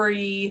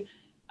story,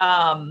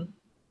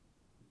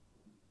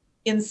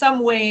 in some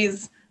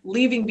ways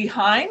leaving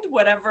behind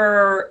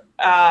whatever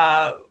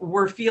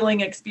we're feeling,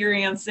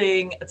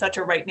 experiencing,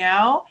 etc. right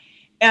now,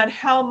 and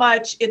how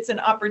much it's an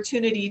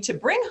opportunity to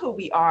bring who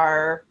we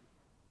are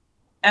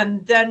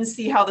and then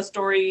see how the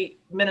story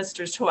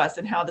ministers to us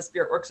and how the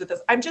Spirit works with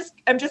us. I'm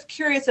just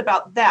curious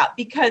about that,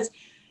 because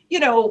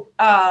some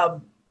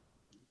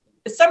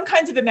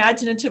kinds of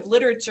imaginative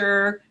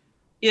literature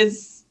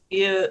is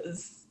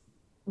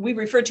we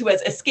refer to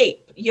as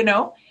escape,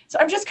 So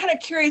I'm just kind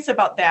of curious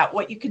about that,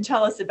 what you can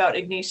tell us about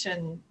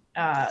Ignatian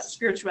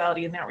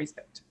spirituality in that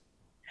respect.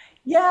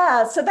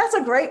 Yeah, so that's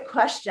a great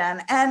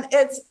question. And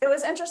it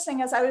was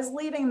interesting as I was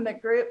leading the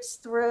groups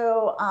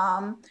through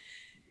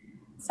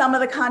some of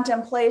the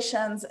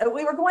contemplations.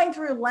 We were going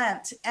through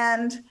Lent,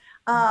 and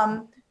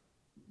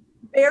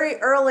very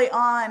early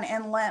on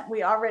in Lent,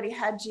 we already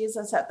had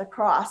Jesus at the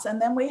cross,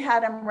 and then we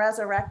had him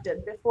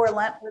resurrected before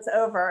Lent was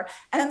over.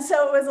 And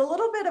so it was a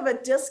little bit of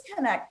a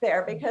disconnect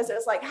there, because it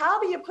was like, how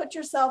do you put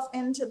yourself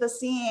into the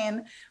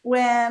scene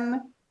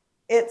when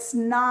it's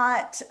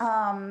not,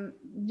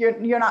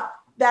 you're not,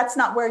 that's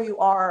not where you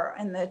are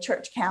in the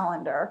church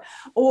calendar,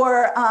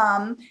 or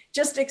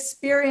just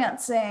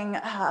experiencing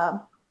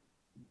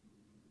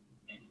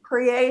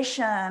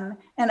creation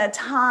in a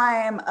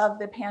time of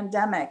the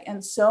pandemic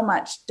and so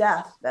much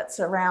death that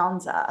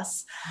surrounds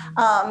us.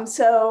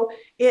 So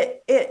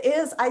it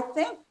is, I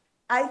think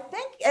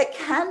it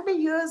can be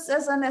used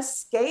as an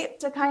escape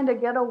to kind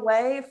of get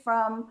away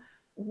from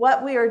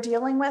what we are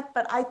dealing with,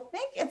 but I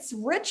think it's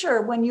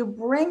richer when you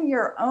bring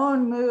your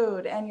own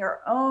mood and your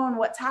own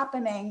what's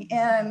happening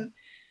in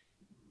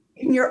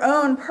your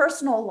own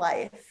personal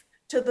life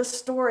to the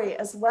story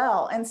as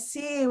well, and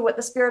see what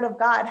the Spirit of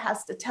God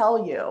has to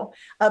tell you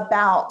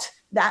about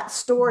that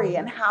story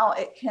and how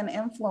it can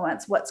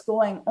influence what's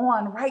going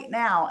on right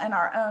now in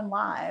our own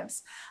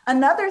lives.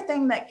 Another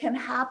thing that can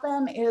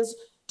happen is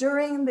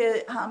during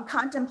the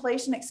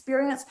contemplation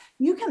experience,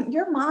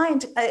 your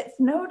mind, I've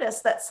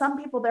noticed that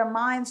some people, their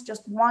minds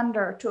just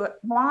wander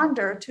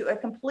to a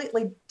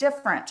completely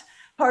different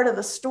part of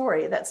the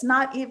story that's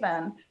not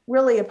even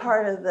really a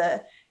part of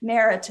the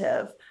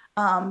narrative.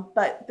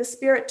 But the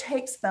Spirit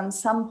takes them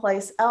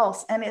someplace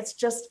else. And it's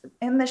just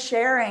in the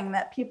sharing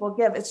that people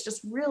give, it's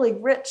just really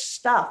rich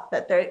stuff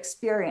that they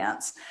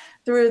experience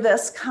through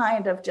this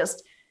kind of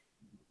just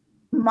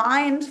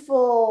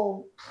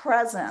mindful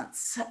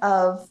presence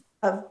of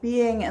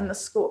being in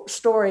the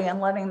story and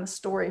letting the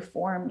story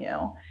form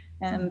you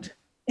and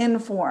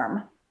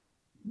inform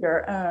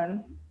your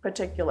own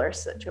particular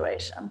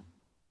situation.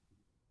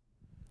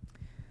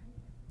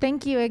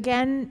 Thank you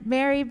again,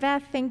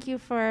 MaryBeth. Thank you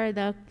for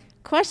the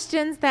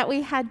questions that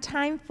we had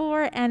time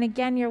for. And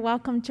again, you're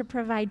welcome to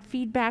provide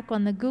feedback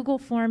on the Google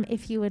form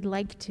if you would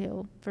like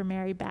to for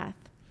MaryBeth.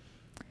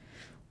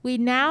 We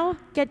now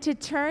get to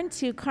turn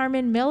to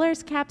Carmen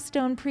Miller's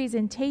capstone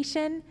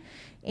presentation,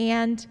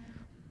 and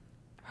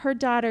her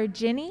daughter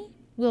Ginny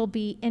will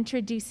be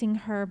introducing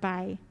her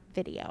by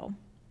video.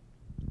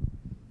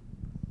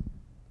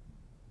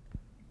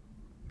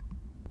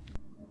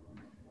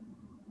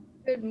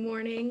 Good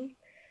morning.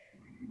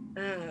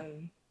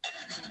 I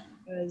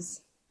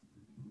was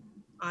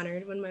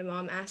honored when my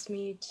mom asked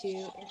me to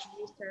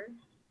introduce her.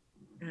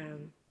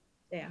 I'm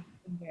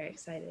very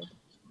excited.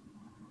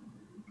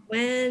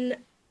 When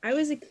I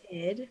was a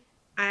kid,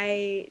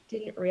 I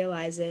didn't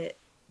realize it,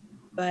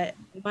 but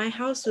my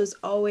house was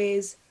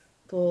always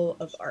full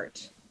of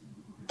art.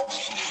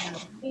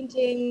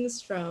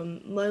 Paintings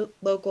from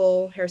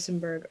local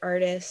Harrisonburg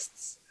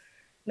artists,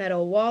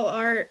 metal wall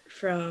art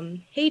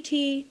from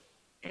Haiti,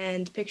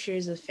 and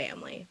pictures of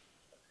family.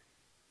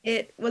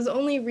 It was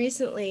only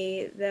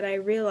recently that I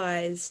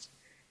realized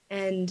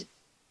and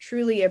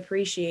truly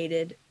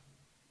appreciated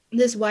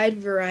this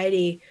wide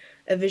variety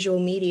of visual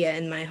media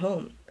in my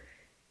home,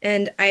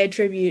 and I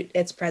attribute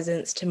its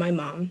presence to my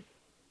mom.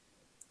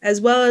 As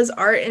well as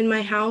art in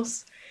my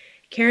house,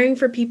 caring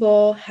for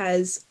people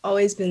has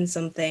always been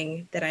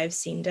something that I've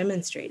seen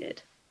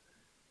demonstrated.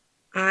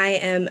 I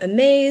am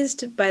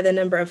amazed by the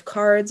number of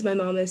cards my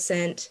mom has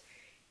sent,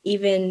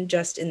 even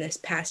just in this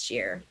past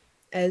year,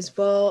 as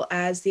well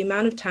as the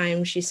amount of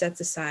time she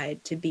sets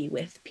aside to be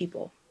with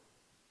people.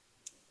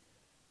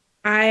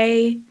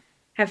 I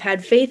have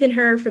had faith in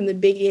her from the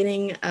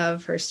beginning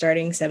of her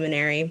starting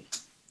seminary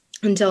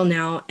until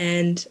now,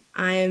 and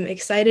I'm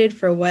excited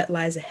for what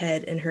lies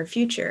ahead in her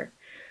future.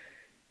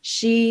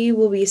 She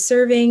will be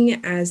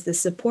serving as the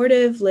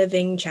supportive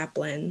living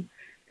chaplain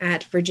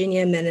at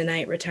Virginia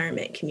Mennonite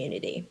Retirement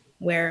Community,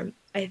 where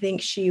I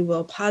think she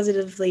will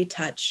positively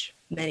touch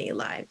many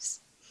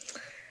lives.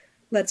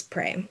 Let's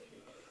pray.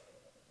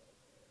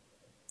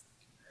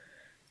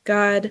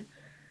 God,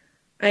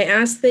 I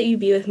ask that you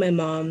be with my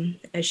mom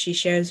as she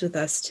shares with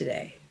us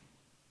today.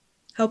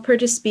 Help her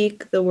to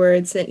speak the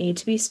words that need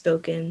to be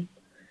spoken,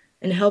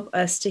 and help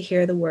us to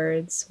hear the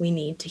words we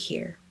need to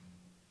hear.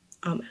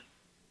 Amen.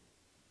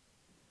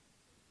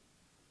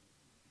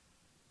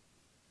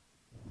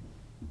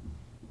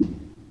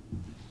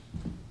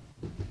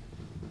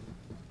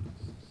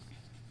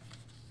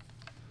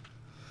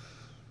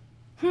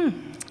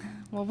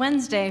 Well,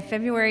 Wednesday,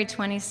 February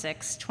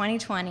 26,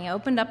 2020,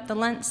 opened up the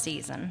Lent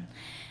season,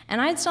 and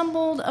I'd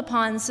stumbled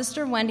upon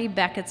Sister Wendy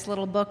Beckett's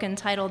little book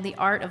entitled The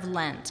Art of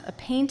Lent, a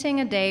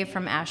painting a day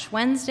from Ash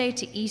Wednesday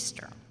to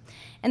Easter.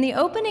 And the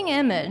opening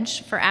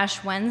image for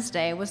Ash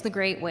Wednesday was the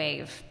Great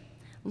Wave.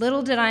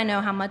 Little did I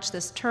know how much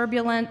this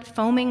turbulent,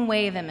 foaming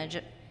wave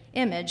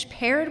image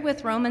paired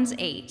with Romans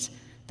 8,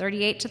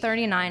 38 to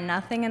 39,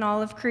 nothing in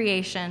all of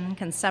creation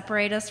can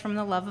separate us from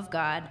the love of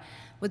God,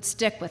 would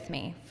stick with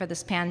me for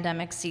this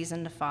pandemic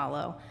season to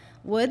follow.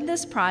 Would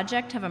this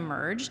project have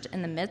emerged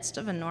in the midst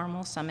of a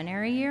normal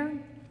seminary year?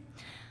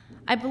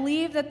 I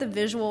believe that the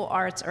visual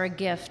arts are a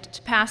gift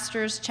to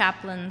pastors,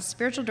 chaplains,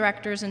 spiritual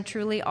directors, and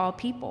truly all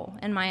people,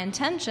 and my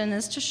intention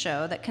is to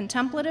show that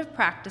contemplative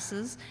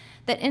practices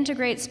that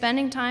integrate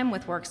spending time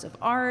with works of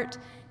art,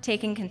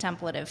 taking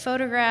contemplative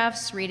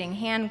photographs, reading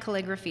hand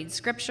calligraphied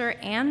scripture,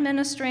 and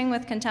ministering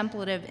with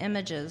contemplative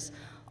images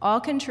all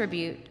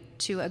contribute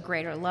to a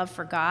greater love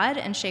for God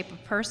and shape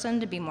a person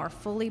to be more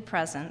fully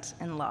present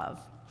in love.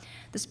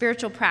 The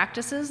spiritual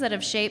practices that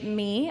have shaped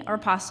me are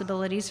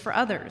possibilities for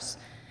others,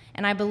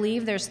 and I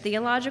believe there's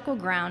theological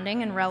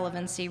grounding and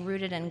relevancy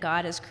rooted in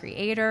God as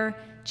creator,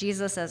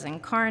 Jesus as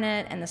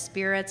incarnate, and the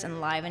Spirit's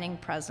enlivening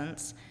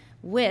presence,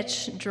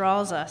 which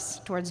draws us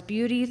towards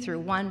beauty through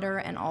wonder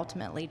and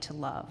ultimately to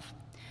love.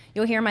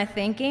 You'll hear my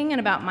thinking and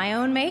about my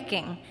own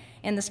making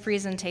in this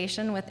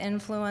presentation, with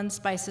influence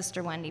by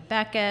Sister Wendy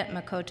Beckett,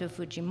 Makoto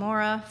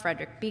Fujimura,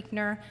 Frederick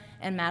Buechner,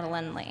 and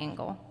Madeleine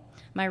L'Engle.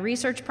 My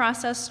research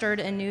process stirred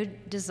a new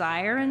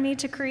desire in me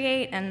to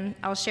create, and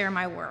I'll share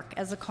my work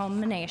as a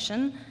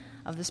culmination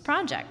of this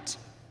project.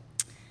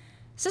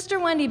 Sister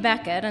Wendy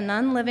Beckett, a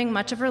nun living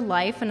much of her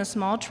life in a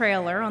small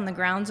trailer on the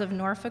grounds of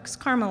Norfolk's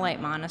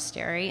Carmelite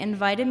Monastery,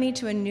 invited me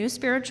to a new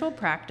spiritual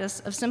practice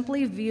of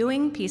simply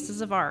viewing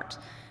pieces of art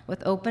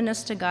with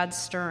openness to God's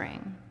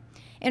stirring.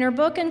 In her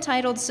book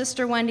entitled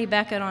Sister Wendy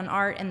Beckett on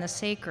Art and the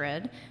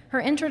Sacred, her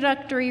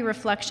introductory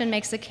reflection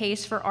makes a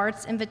case for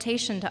art's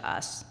invitation to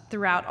us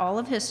throughout all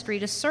of history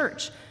to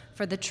search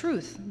for the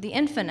truth, the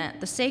infinite,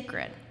 the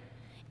sacred.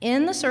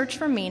 In the search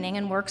for meaning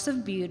in works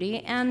of beauty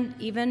and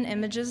even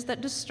images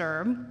that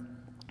disturb,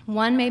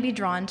 one may be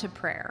drawn to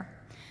prayer.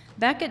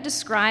 Beckett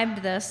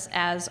described this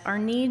as our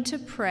need to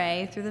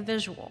pray through the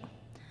visual.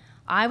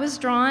 I was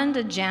drawn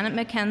to Janet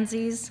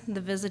Mackenzie's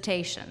The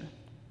Visitation,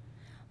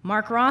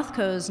 Mark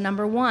Rothko's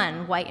number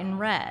 1, White and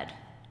Red,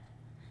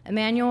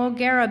 Emmanuel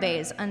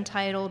Garibay's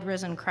Untitled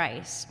Risen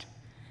Christ,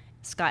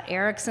 Scott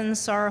Erickson's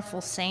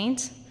Sorrowful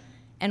Saint,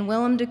 and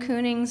Willem de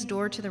Kooning's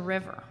Door to the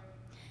River.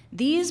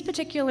 These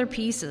particular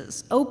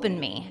pieces opened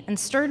me and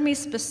stirred me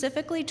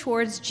specifically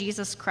towards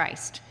Jesus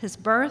Christ, his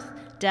birth,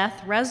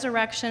 death,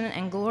 resurrection,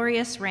 and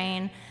glorious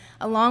reign,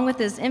 along with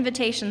his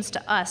invitations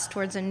to us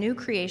towards a new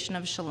creation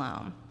of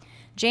shalom.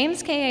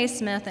 James K.A.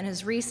 Smith, in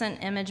his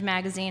recent Image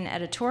magazine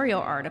editorial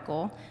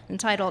article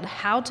entitled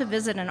How to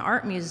Visit an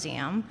Art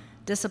Museum,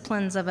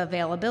 Disciplines of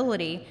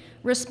Availability,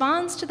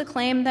 responds to the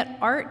claim that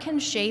art can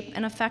shape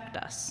and affect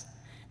us.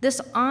 This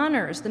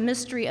honors the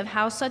mystery of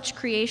how such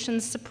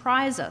creations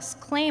surprise us,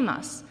 claim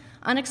us,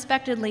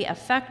 unexpectedly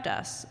affect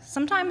us,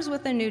 sometimes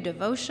with a new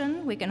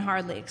devotion we can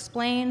hardly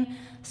explain,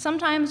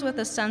 sometimes with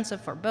a sense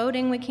of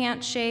foreboding we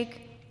can't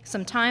shake,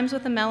 sometimes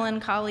with a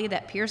melancholy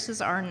that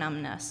pierces our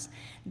numbness.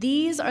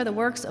 These are the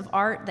works of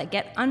art that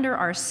get under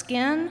our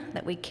skin,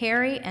 that we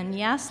carry, and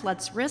yes,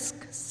 let's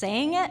risk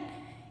saying it,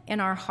 in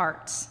our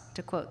hearts,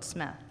 to quote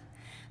Smith.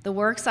 The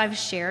works I've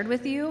shared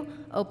with you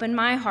opened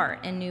my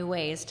heart in new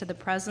ways to the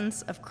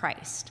presence of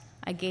Christ.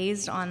 I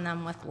gazed on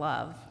them with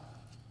love.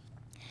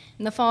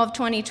 In the fall of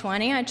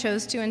 2020, I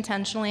chose to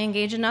intentionally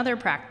engage another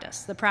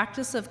practice, the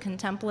practice of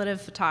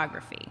contemplative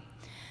photography.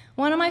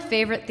 One of my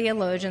favorite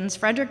theologians,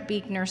 Frederick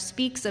Buechner,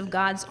 speaks of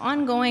God's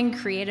ongoing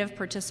creative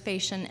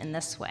participation in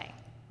this way.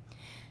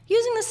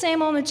 Using the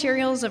same old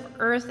materials of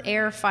earth,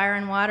 air, fire,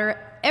 and water,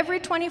 every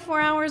 24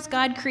 hours,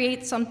 God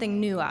creates something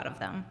new out of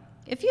them.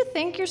 If you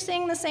think you're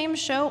seeing the same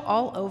show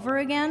all over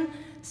again,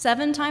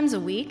 7 times a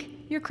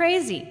week, you're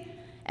crazy.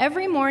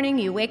 Every morning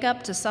you wake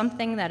up to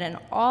something that in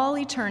all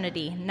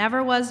eternity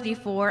never was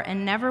before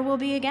and never will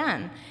be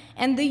again.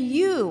 And the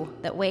you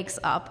that wakes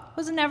up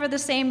was never the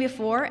same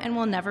before and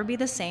will never be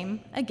the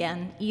same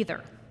again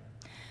either.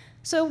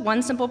 So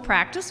one simple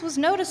practice was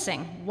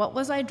noticing what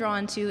was I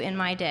drawn to in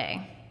my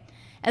day.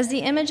 As the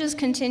images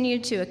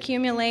continued to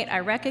accumulate, I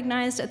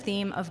recognized a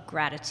theme of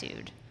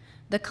gratitude.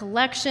 The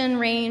collection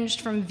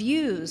ranged from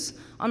views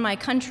on my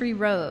country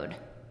road,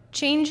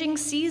 changing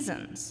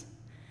seasons,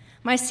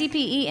 my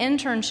CPE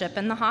internship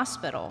in the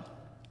hospital,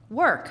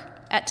 work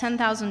at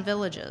 10,000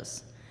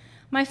 Villages,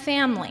 my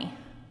family,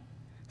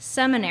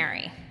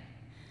 seminary,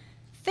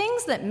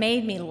 things that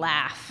made me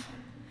laugh,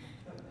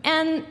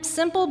 and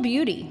simple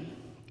beauty.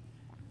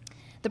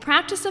 The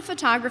practice of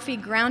photography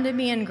grounded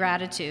me in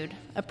gratitude,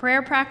 a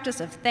prayer practice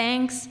of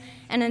thanks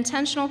and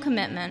intentional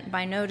commitment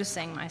by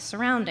noticing my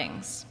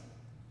surroundings.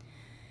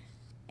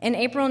 In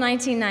April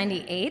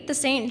 1998, the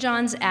St.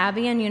 John's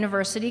Abbey and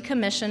University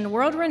commissioned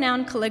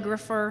world-renowned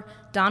calligrapher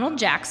Donald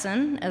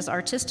Jackson as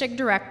artistic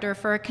director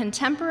for a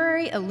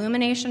contemporary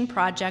illumination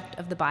project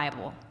of the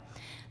Bible.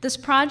 This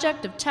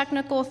project of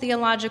technical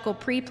theological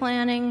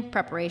pre-planning,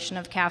 preparation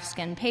of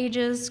calfskin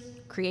pages,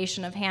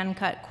 creation of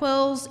hand-cut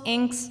quills,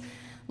 inks,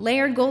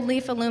 layered gold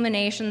leaf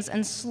illuminations,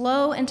 and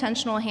slow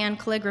intentional hand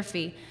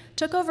calligraphy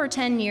took over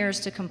 10 years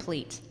to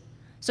complete.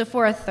 So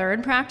for a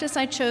third practice,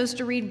 I chose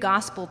to read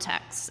gospel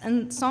texts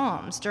and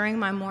psalms during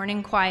my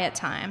morning quiet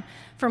time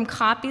from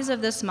copies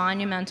of this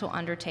monumental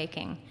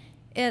undertaking.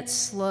 It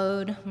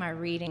slowed my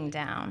reading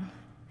down.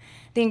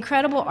 The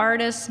incredible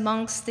artists,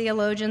 monks,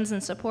 theologians,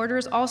 and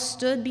supporters all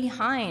stood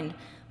behind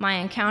my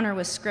encounter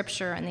with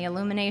Scripture and the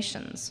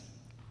illuminations.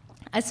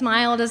 I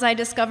smiled as I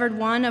discovered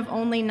one of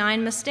only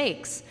 9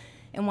 mistakes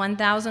in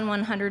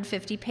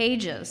 1,150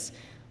 pages,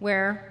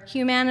 where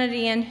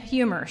humanity and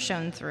humor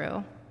shone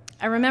through.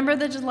 I remember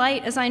the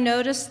delight as I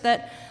noticed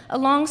that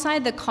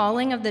alongside the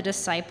calling of the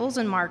disciples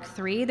in Mark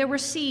 3, there were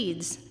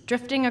seeds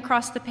drifting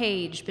across the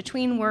page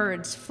between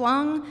words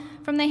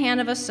flung from the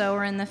hand of a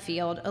sower in the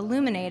field,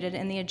 illuminated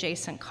in the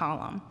adjacent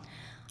column.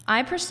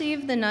 I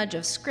perceived the nudge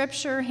of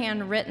Scripture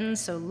handwritten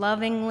so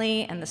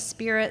lovingly and the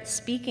Spirit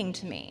speaking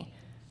to me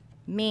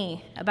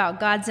Me, about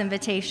God's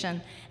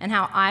invitation and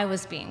how I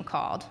was being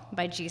called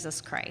by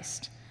Jesus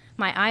Christ.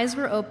 My eyes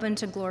were opened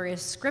to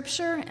glorious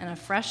scripture in a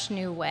fresh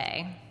new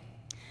way.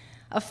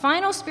 A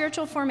final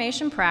spiritual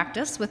formation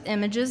practice with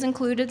images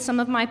included some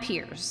of my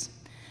peers.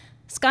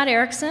 Scott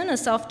Erickson, a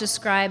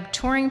self-described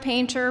touring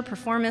painter,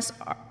 performance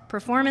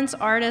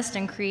artist,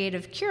 and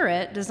creative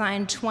curate,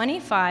 designed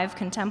 25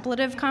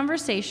 contemplative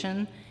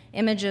conversation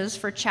images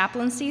for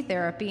chaplaincy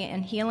therapy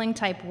and healing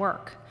type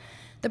work.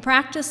 The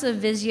practice of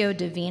Visio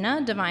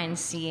Divina, divine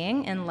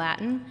seeing in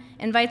Latin,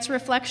 invites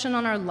reflection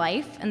on our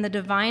life and the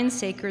divine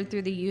sacred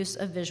through the use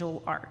of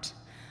visual art.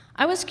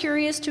 I was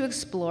curious to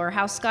explore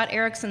how Scott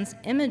Erickson's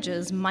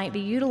images might be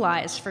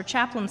utilized for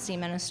chaplaincy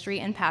ministry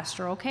and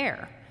pastoral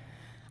care.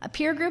 A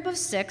peer group of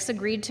 6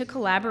 agreed to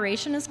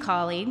collaboration as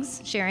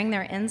colleagues, sharing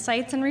their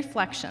insights and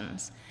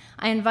reflections.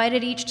 I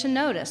invited each to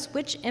notice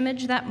which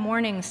image that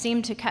morning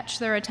seemed to catch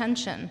their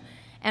attention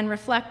and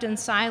reflect in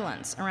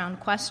silence around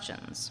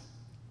questions.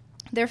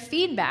 Their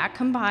feedback,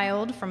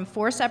 compiled from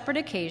 4 separate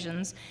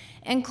occasions,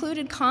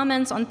 included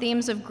comments on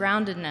themes of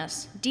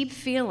groundedness, deep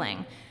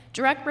feeling,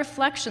 direct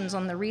reflections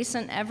on the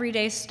recent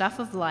everyday stuff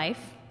of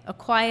life, a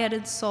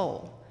quieted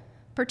soul.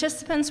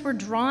 Participants were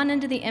drawn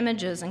into the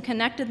images and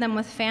connected them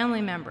with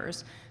family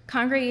members,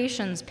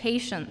 congregations,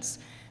 patients.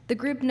 The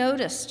group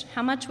noticed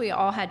how much we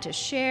all had to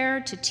share,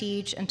 to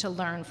teach, and to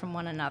learn from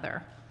one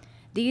another.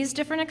 These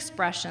different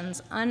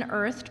expressions,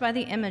 unearthed by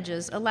the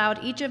images,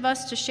 allowed each of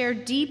us to share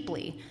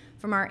deeply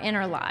from our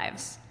inner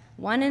lives.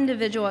 One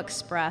individual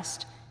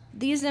expressed,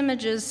 "These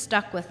images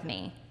stuck with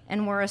me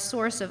and were a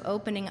source of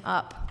opening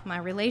up my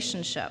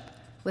relationship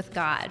with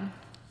God."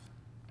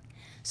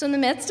 So in the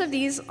midst of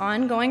these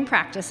ongoing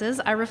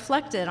practices, I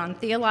reflected on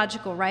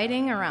theological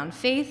writing around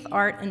faith,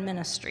 art, and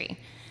ministry.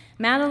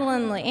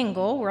 Madeleine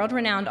L'Engle,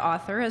 world-renowned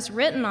author, has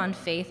written on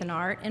faith and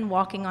art in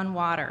Walking on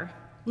Water.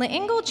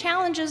 L'Engle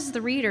challenges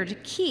the reader to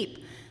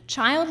keep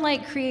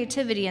childlike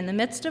creativity in the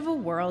midst of a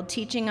world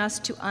teaching us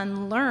to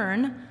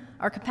unlearn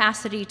our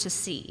capacity to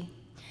see.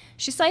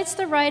 She cites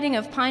the writing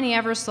of Piney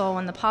Eversole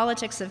on the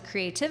politics of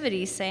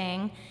creativity,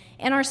 saying,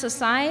 "In our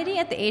society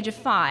at the age of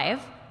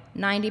 5,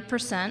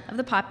 90% of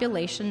the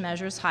population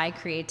measures high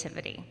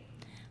creativity.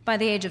 By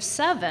the age of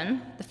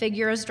 7, the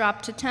figure has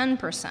dropped to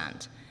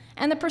 10%,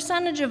 and the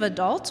percentage of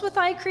adults with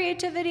high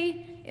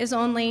creativity is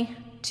only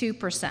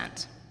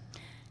 2%.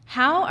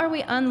 How are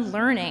we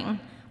unlearning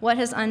what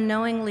has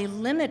unknowingly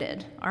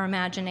limited our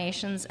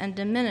imaginations and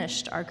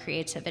diminished our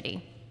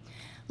creativity?"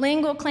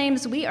 L'Engle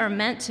claims we are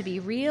meant to be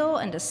real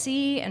and to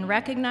see and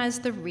recognize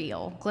the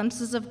real,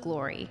 glimpses of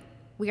glory.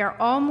 We are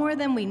all more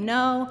than we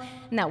know,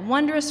 and that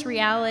wondrous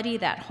reality,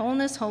 that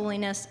wholeness,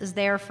 holiness, is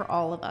there for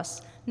all of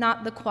us,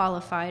 not the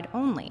qualified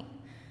only.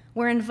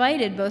 We're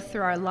invited both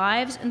through our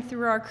lives and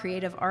through our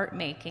creative art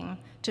making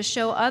to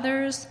show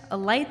others a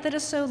light that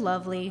is so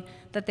lovely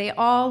that they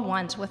all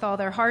want with all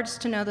their hearts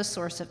to know the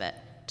source of it,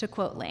 to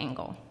quote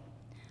L'Engle.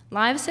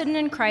 Lives hidden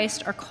in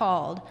Christ are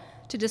called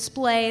to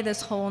display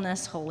this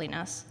wholeness,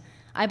 holiness.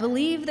 I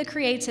believe the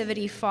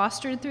creativity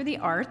fostered through the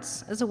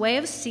arts as a way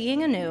of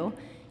seeing anew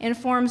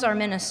informs our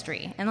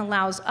ministry and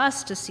allows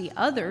us to see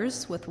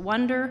others with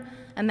wonder,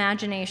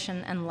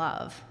 imagination, and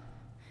love.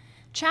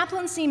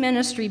 Chaplaincy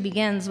ministry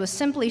begins with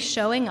simply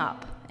showing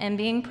up and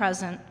being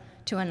present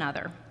to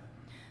another.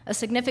 A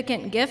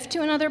significant gift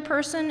to another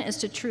person is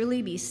to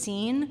truly be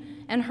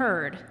seen and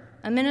heard,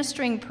 a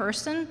ministering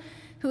person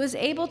who is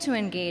able to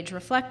engage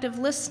reflective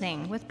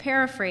listening with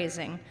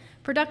paraphrasing,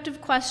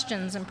 productive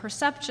questions, and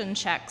perception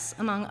checks,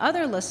 among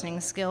other listening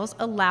skills,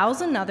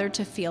 allows another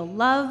to feel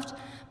loved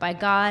by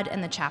God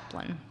and the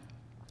chaplain.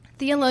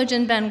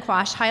 Theologian Ben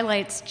Quash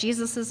highlights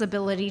Jesus'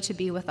 ability to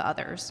be with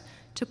others.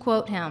 To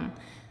quote him,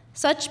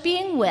 "Such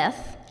being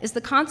with is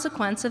the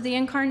consequence of the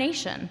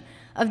incarnation,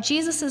 of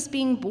Jesus'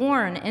 being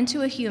born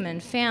into a human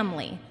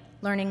family,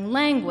 learning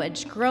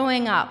language,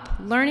 growing up,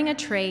 learning a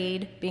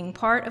trade, being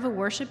part of a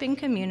worshiping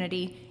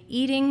community,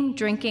 eating,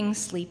 drinking,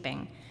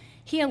 sleeping.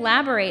 He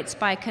elaborates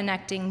by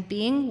connecting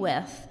being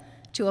with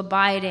to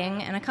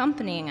abiding and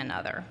accompanying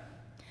another."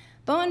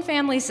 Bowen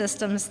family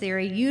systems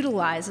theory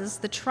utilizes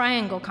the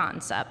triangle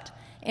concept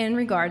in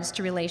regards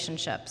to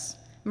relationships.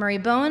 Murray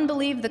Bowen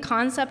believed the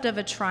concept of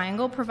a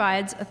triangle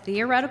provides a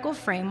theoretical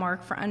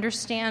framework for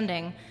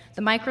understanding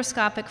the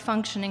microscopic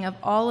functioning of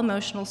all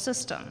emotional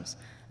systems.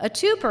 A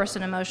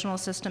 2-person emotional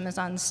system is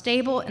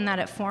unstable in that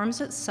it forms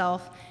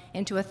itself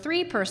into a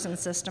 3-person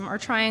system or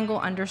triangle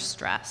under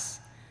stress.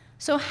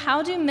 So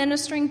how do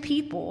ministering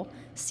people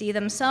see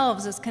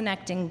themselves as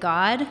connecting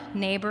God,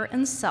 neighbor,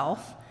 and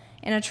self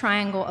in a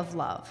triangle of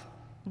love?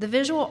 The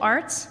visual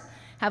arts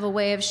have a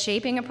way of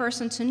shaping a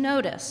person to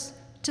notice,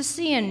 to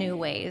see in new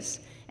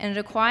ways, and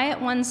to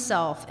quiet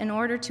oneself in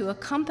order to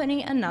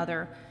accompany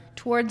another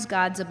towards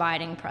God's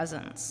abiding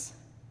presence.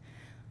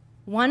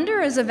 Wonder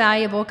is a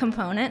valuable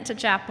component to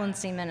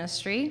chaplaincy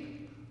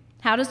ministry.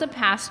 How does a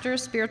pastor,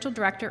 spiritual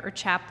director, or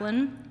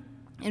chaplain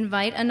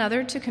invite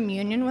another to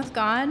communion with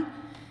God?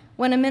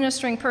 When a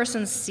ministering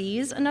person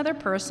sees another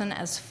person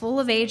as full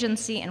of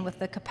agency and with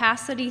the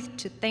capacity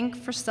to think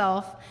for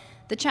self,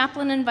 the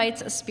chaplain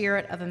invites a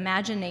spirit of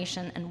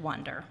imagination and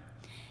wonder.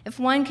 If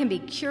one can be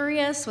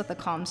curious with a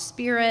calm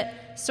spirit,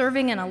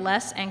 serving in a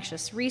less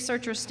anxious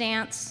researcher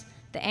stance,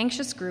 the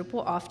anxious group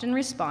will often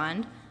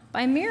respond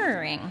by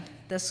mirroring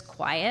this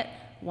quiet,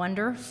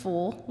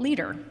 wonderful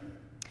leader.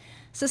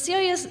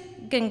 Cecilia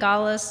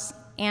Gengales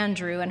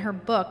Andrew, in her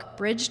book,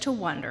 Bridge to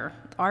Wonder,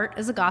 Art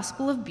as a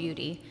Gospel of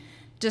Beauty,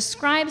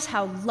 describes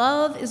how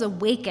love is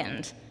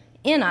awakened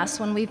in us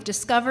when we've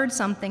discovered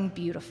something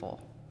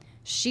beautiful.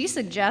 She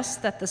suggests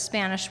that the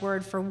Spanish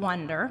word for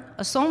wonder,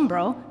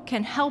 asombro,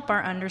 can help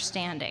our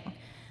understanding.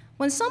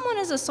 When someone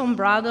is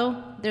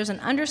asombrado, there's an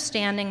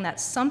understanding that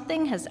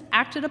something has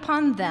acted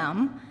upon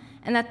them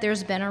and that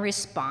there's been a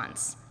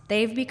response.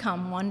 They've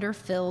become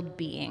wonder-filled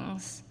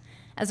beings.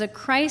 As a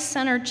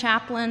Christ-centered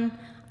chaplain,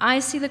 I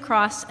see the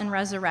cross and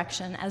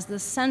resurrection as the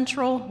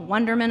central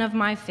wonderment of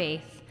my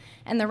faith,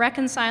 and the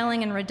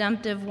reconciling and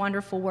redemptive,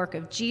 wonderful work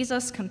of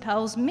Jesus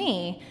compels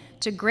me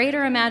to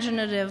greater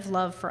imaginative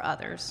love for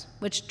others,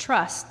 which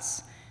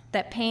trusts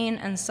that pain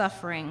and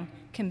suffering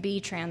can be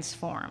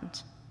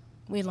transformed.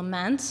 We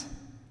lament,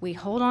 we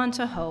hold on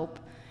to hope,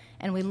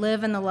 and we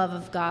live in the love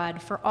of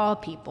God for all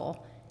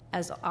people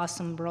as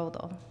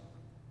asombrado.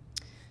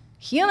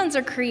 Humans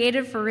are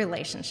created for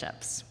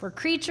relationships. We're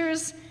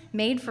creatures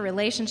made for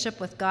relationship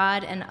with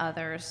God and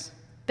others.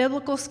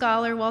 Biblical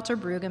scholar Walter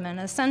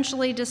Brueggemann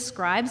essentially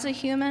describes a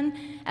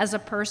human as a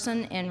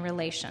person in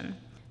relation.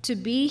 To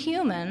be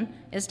human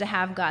is to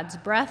have God's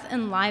breath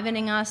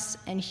enlivening us,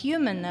 and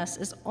humanness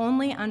is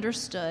only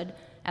understood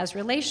as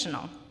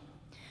relational.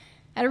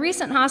 At a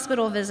recent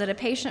hospital visit, a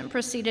patient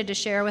proceeded to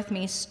share with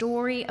me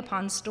story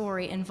upon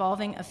story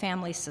involving a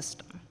family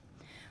system.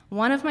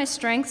 One of my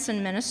strengths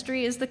in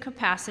ministry is the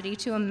capacity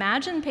to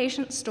imagine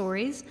patient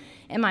stories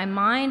in my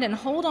mind and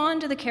hold on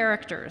to the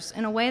characters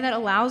in a way that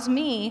allows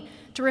me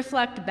to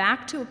reflect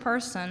back to a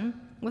person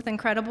with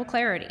incredible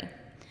clarity.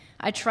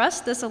 I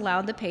trust this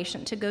allowed the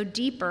patient to go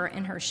deeper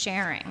in her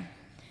sharing.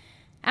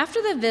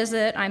 After the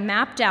visit, I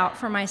mapped out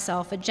for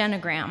myself a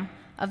genogram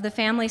of the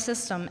family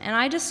system, and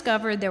I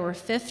discovered there were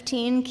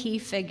 15 key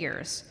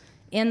figures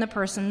in the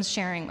person's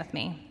sharing with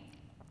me.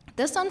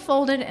 This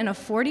unfolded in a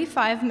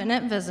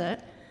 45-minute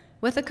visit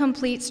with a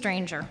complete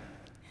stranger.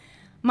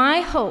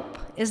 My hope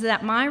is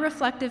that my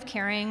reflective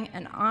caring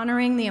and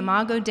honoring the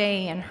Imago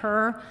Dei in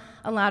her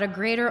allowed a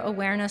greater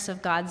awareness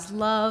of God's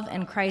love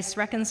and Christ's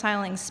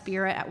reconciling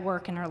spirit at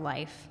work in her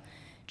life.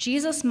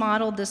 Jesus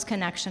modeled this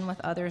connection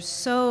with others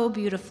so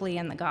beautifully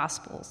in the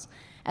Gospels.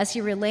 As he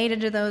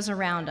related to those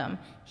around him,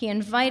 he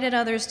invited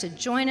others to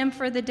join him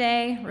for the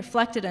day,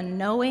 reflected a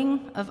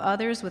knowing of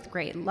others with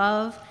great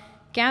love,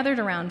 gathered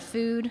around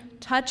food,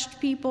 touched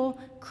people,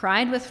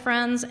 cried with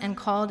friends, and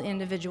called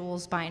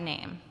individuals by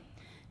name.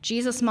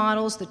 Jesus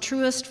models the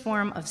truest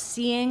form of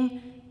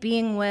seeing,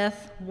 being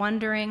with,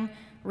 wondering,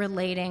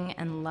 relating,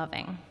 and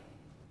loving.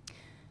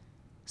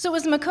 So it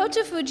was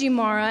Makoto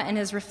Fujimura and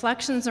his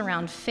reflections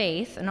around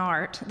faith and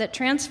art that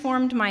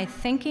transformed my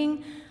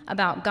thinking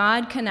about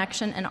God,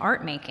 connection, and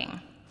art making.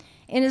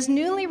 In his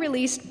newly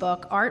released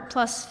book, Art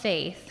Plus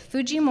Faith,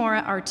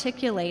 Fujimura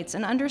articulates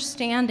an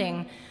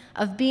understanding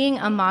of being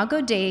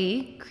Imago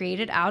Dei,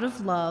 created out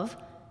of love,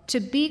 to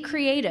be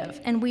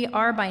creative, and we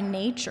are by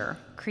nature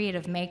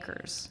creative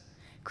makers.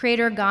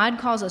 Creator God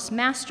calls us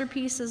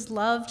masterpieces,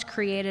 loved,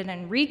 created,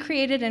 and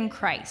recreated in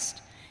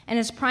Christ. And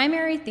his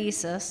primary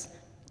thesis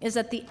is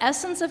that the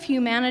essence of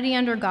humanity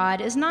under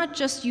God is not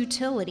just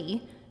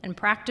utility and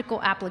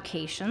practical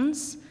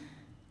applications,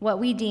 what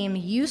we deem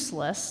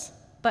useless,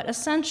 but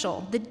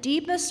essential. The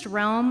deepest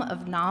realm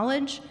of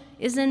knowledge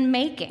is in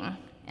making,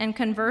 and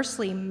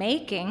conversely,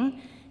 making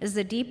is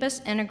the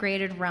deepest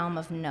integrated realm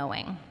of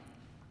knowing.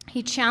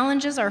 He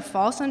challenges our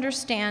false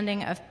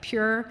understanding of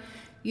pure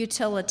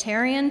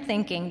utilitarian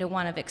thinking to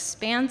one of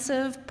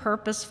expansive,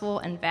 purposeful,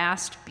 and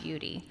vast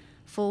beauty,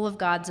 full of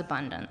God's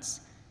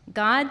abundance.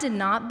 God did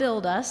not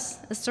build us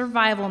as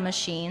survival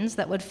machines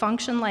that would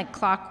function like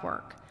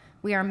clockwork.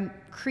 We are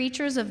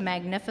creatures of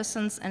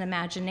magnificence and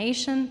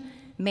imagination,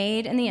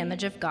 made in the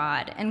image of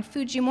God. And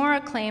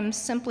Fujimura claims,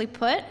 simply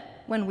put,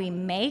 when we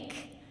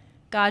make,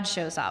 God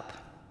shows up.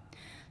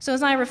 So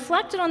as I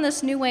reflected on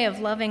this new way of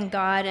loving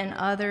God and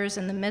others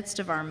in the midst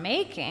of our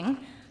making,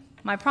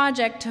 my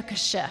project took a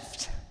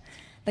shift.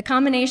 The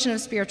combination of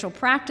spiritual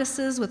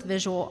practices with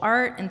visual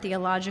art and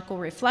theological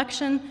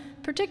reflection,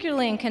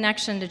 particularly in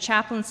connection to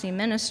chaplaincy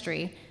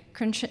ministry,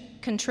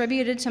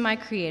 contributed to my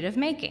creative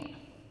making.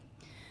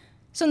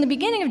 So in the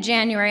beginning of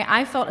January,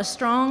 I felt a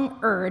strong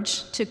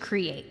urge to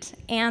create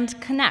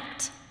and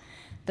connect.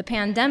 The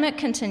pandemic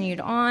continued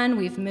on.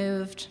 We've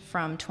moved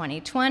from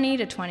 2020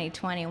 to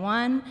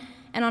 2021.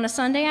 And on a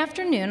Sunday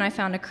afternoon, I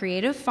found a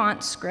creative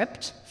font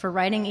script for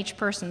writing each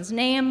person's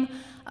name,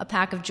 a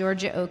pack of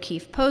Georgia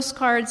O'Keeffe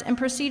postcards, and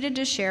proceeded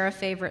to share a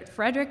favorite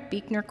Frederick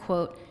Buechner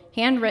quote,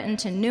 handwritten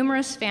to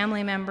numerous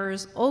family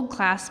members, old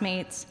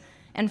classmates,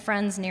 and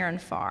friends near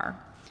and far.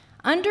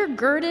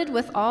 Undergirded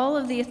with all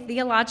of the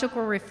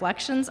theological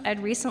reflections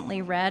I'd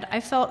recently read, I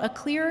felt a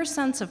clearer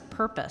sense of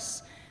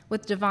purpose,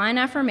 with divine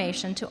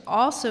affirmation to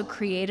also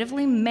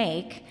creatively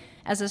make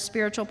as a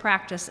spiritual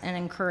practice and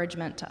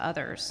encouragement to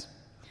others.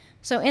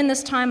 So in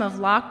this time of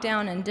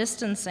lockdown and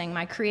distancing,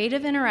 my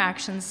creative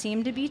interactions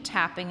seemed to be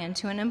tapping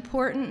into an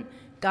important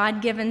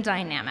God-given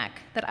dynamic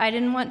that I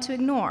didn't want to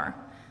ignore,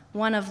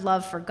 one of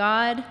love for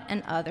God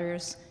and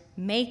others,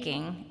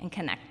 making and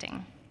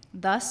connecting.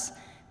 Thus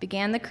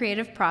began the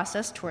creative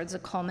process towards a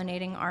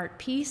culminating art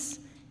piece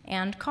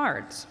and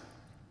cards.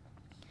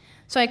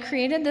 So I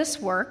created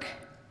this work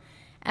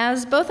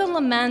as both a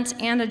lament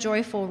and a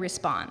joyful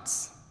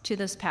response to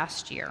this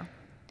past year.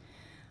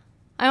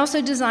 I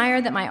also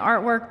desired that my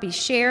artwork be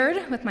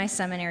shared with my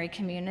seminary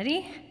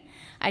community.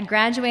 I'd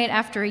graduate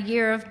after a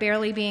year of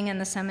barely being in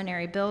the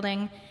seminary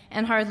building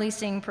and hardly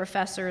seeing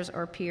professors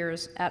or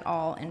peers at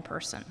all in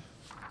person.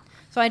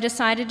 So I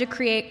decided to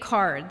create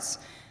cards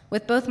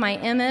with both my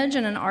image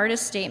and an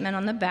artist statement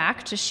on the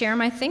back to share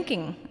my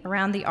thinking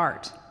around the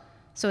art.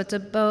 So it's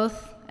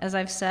both, as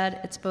I've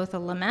said, it's both a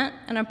lament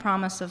and a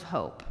promise of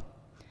hope.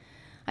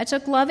 I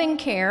took loving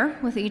care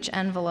with each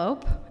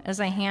envelope as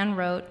I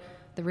handwrote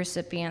the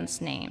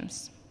recipients'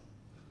 names.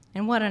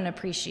 And what an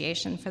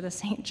appreciation for the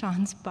St.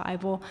 John's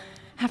Bible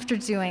after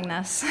doing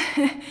this.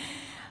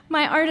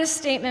 My artist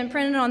statement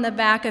printed on the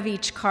back of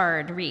each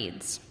card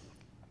reads,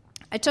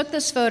 I took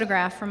this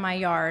photograph from my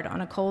yard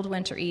on a cold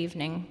winter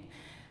evening,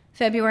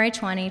 February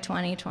 20,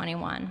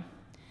 2021.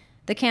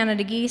 The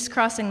Canada geese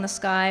crossing the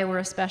sky were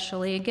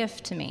especially a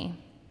gift to me.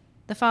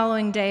 The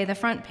following day, the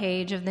front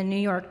page of the New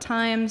York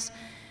Times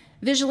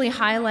visually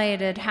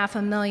highlighted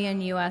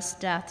 500,000 U.S.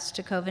 deaths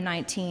to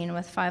COVID-19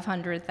 with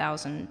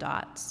 500,000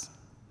 dots.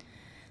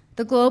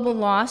 The global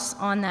loss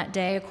on that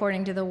day,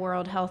 according to the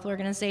World Health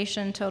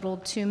Organization,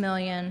 totaled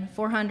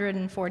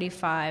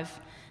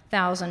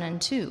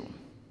 2,445,002.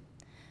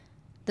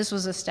 This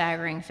was a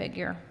staggering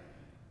figure.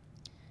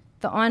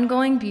 The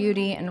ongoing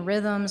beauty and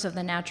rhythms of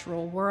the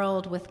natural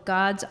world with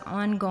God's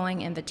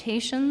ongoing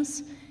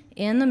invitations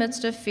in the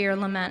midst of fear,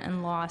 lament,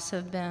 and loss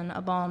have been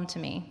a balm to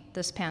me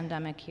this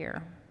pandemic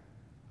year.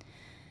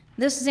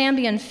 This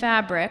Zambian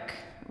fabric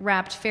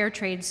wrapped fair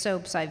trade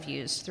soaps I've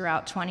used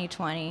throughout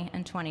 2020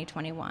 and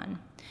 2021.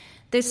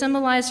 They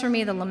symbolize for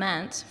me the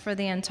lament for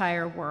the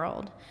entire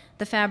world.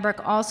 The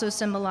fabric also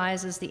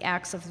symbolizes the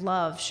acts of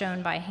love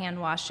shown by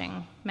hand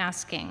washing,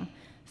 masking,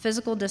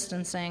 physical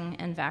distancing,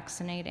 and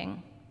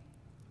vaccinating.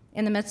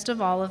 In the midst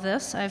of all of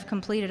this, I've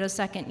completed a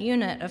second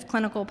unit of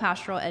clinical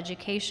pastoral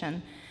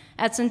education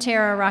at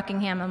Centera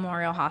Rockingham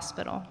Memorial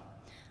Hospital.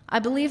 I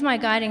believe my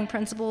guiding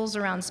principles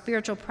around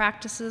spiritual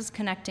practices,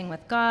 connecting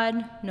with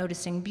God,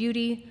 noticing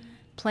beauty,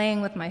 playing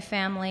with my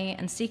family,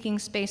 and seeking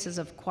spaces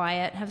of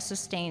quiet have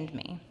sustained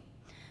me.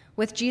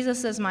 With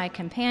Jesus as my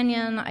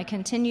companion, I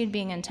continued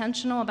being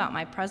intentional about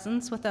my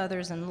presence with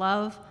others in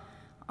love,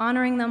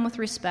 honoring them with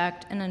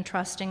respect, and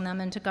entrusting them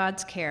into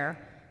God's care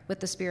with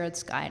the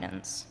Spirit's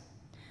guidance.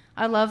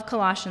 I love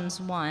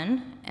Colossians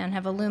 1 and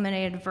have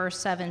illuminated verse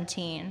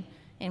 17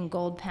 in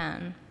gold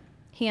pen.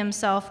 He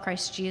himself,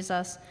 Christ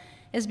Jesus,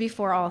 is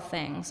before all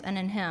things, and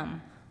in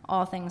him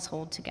all things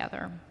hold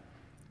together.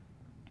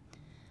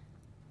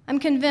 I'm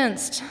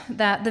convinced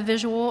that the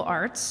visual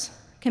arts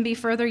can be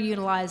further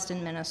utilized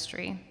in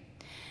ministry.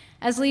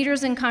 As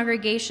leaders in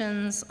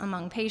congregations,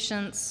 among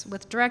patients,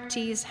 with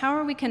directees, how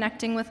are we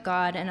connecting with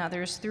God and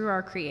others through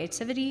our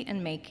creativity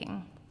and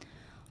making?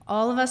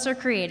 All of us are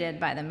created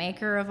by the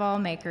maker of all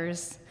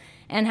makers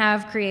and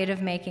have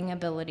creative making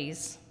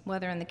abilities,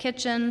 whether in the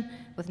kitchen,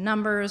 with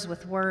numbers,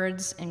 with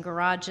words, in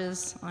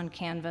garages, on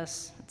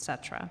canvas,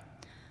 etc.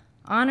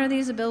 Honor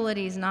these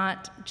abilities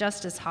not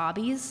just as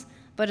hobbies,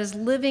 but as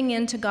living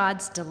into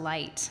God's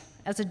delight,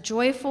 as a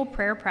joyful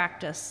prayer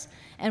practice,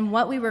 and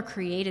what we were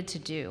created to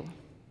do.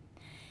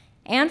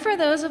 And for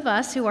those of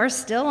us who are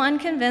still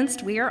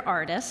unconvinced we are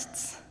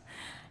artists,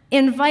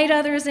 invite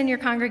others in your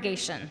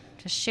congregation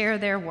to share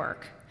their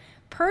work.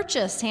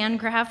 Purchase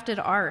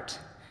handcrafted art.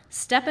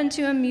 Step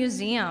into a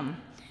museum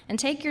and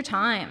take your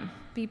time.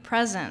 Be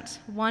present,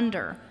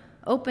 wonder,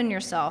 open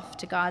yourself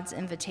to God's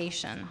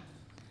invitation.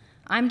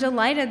 I'm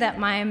delighted that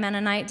my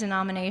Mennonite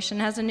denomination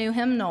has a new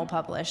hymnal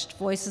published,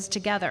 Voices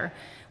Together,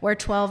 where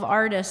 12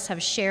 artists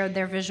have shared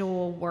their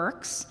visual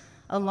works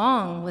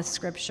along with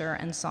scripture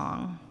and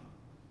song.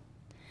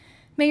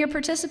 May your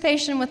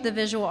participation with the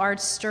visual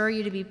arts stir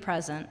you to be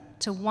present,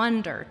 to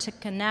wonder, to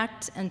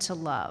connect, and to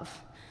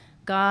love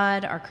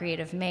God, our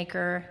creative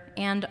maker,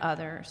 and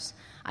others.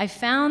 I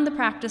found the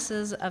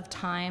practices of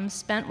time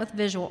spent with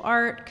visual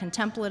art,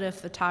 contemplative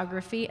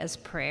photography as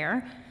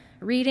prayer,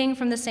 reading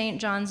from the St.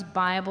 John's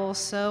Bible,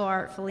 so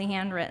artfully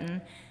handwritten,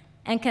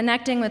 and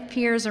connecting with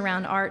peers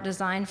around art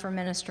designed for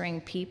ministering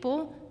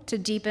people to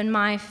deepen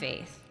my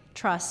faith,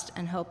 trust,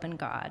 and hope in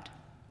God.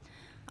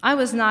 I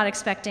was not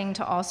expecting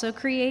to also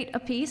create a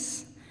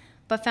piece,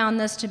 but found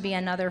this to be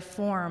another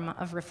form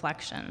of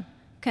reflection,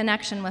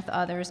 connection with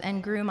others,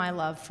 and grew my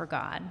love for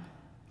God.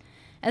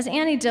 As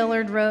Annie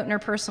Dillard wrote in her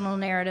personal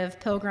narrative,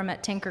 Pilgrim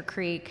at Tinker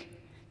Creek,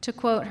 to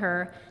quote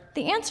her,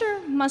 the answer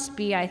must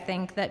be, I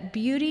think, that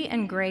beauty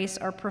and grace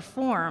are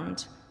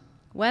performed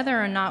whether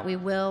or not we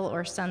will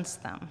or sense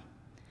them.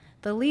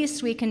 The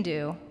least we can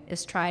do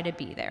is try to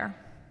be there.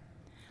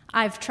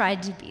 I've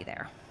tried to be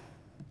there.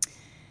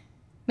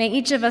 May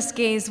each of us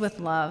gaze with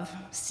love,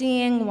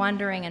 seeing,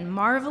 wondering, and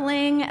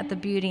marveling at the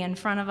beauty in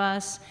front of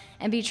us,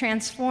 and be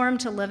transformed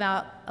to live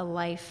out a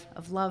life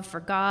of love for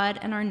God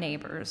and our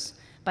neighbors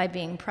by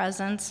being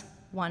present,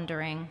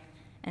 wondering,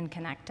 and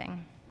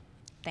connecting.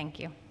 Thank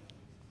you.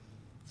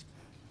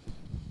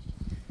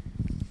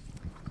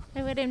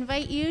 I would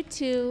invite you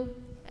to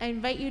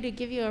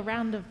give you a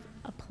round of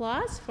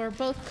applause for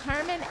both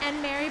Carmen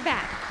and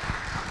MaryBeth.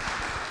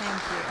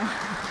 Thank you.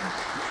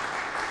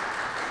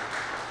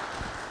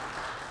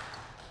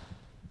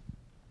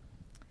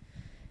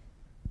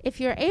 If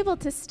you're able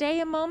to stay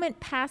a moment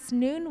past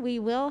noon, we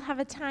will have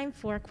a time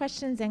for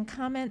questions and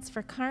comments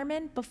for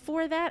Carmen.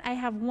 Before that, I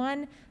have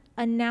one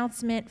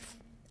announcement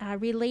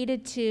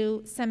related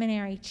to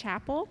Seminary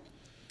Chapel.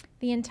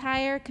 The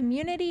entire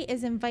community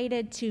is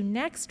invited to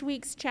next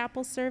week's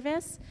chapel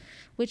service,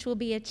 which will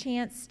be a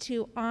chance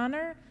to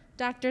honor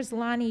Drs.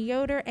 Lonnie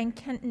Yoder and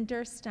Kenton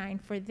Durstein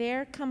for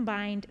their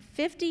combined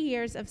 50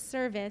 years of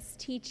service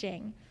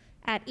teaching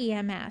at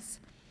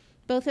EMS.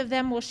 Both of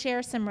them will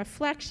share some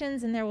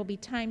reflections, and there will be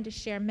time to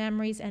share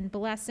memories and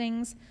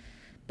blessings,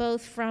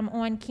 both from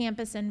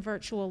on-campus and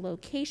virtual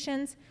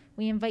locations.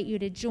 We invite you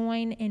to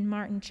join in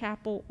Martin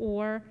Chapel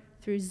or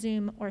through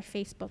Zoom or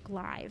Facebook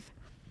Live.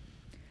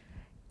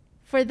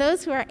 For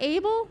those who are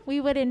able, we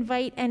would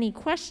invite any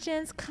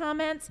questions,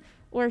 comments,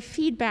 or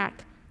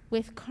feedback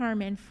with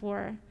Carmen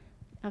for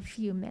a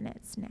few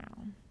minutes now.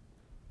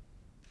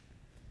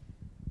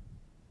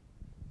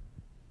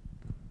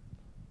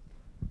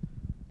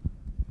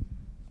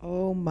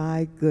 Oh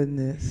my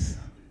goodness.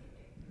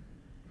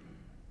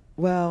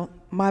 Well,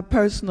 my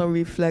personal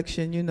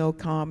reflection, you know,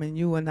 Carmen,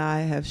 you and I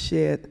have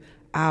shared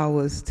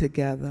hours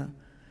together,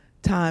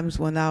 times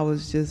when I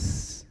was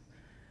just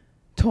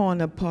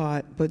torn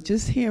apart, but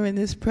just hearing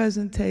this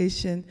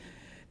presentation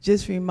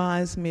just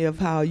reminds me of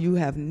how you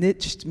have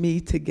knitted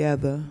me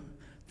together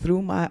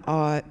through my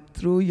art,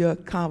 through your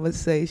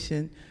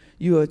conversation.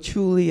 You are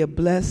truly a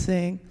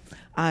blessing.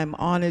 I'm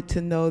honored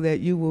to know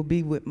that you will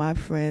be with my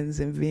friends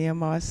in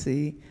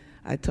VMRC.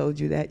 I told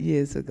you that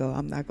years ago.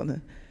 I'm not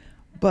gonna,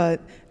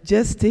 but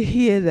just to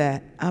hear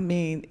that, I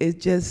mean,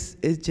 it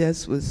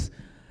just was,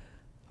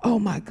 oh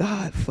my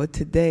God, for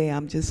today,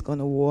 I'm just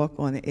gonna walk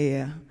on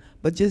air.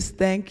 But just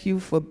thank you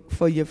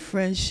for your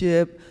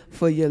friendship,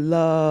 for your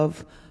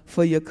love,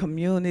 for your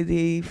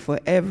community, for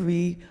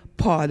every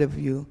part of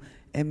you.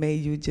 And may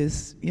you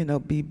just, you know,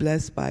 be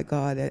blessed by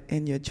God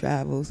in your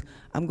travels.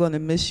 I'm going to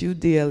miss you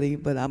dearly,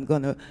 but I'm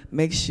going to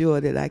make sure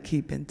that I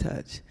keep in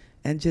touch.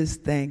 And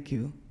just thank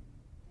you.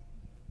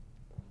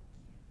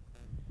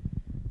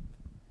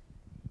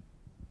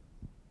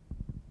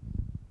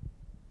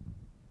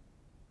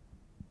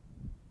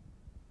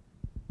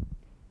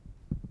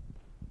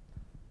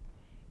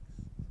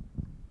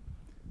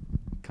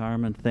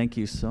 Carmen, thank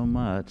you so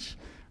much.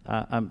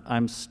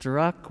 I'm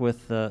struck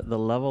with the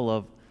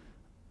level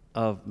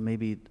of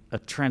maybe a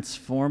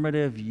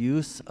transformative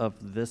use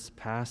of this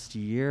past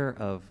year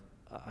of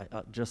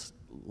just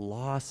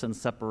loss and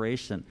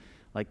separation,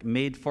 like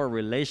made for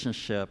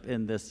relationship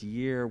in this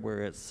year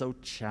where it's so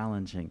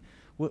challenging.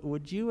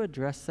 Would you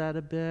address that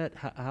a bit?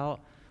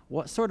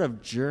 What sort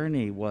of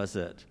journey was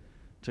it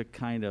to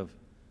kind of,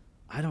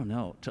 I don't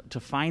know, to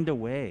find a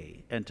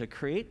way and to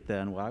create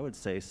then, well, I would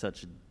say,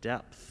 such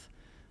depth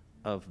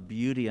of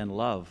beauty and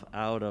love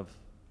out of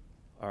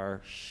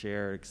our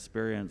shared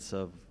experience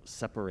of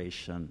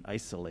separation,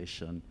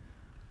 isolation?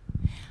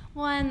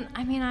 Well,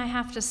 I mean, I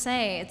have to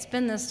say, it's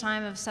been this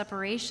time of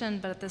separation,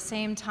 but at the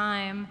same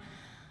time,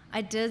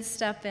 I did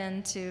step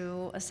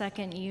into a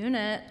second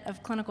unit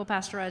of clinical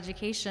pastoral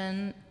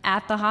education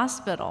at the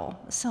hospital.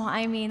 So,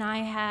 I mean, I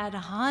had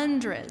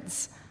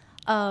hundreds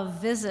of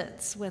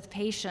visits with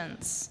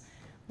patients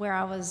where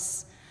I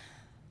was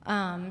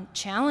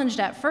challenged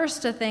at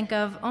first to think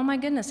of, oh my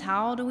goodness,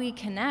 how do we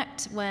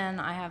connect when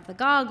I have the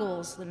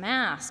goggles, the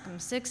mask, I'm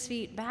 6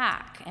 feet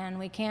back, and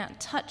we can't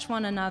touch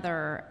one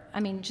another. I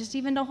mean, just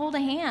even to hold a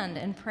hand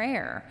in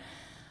prayer.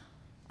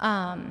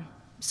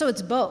 So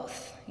it's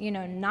both, you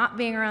know, not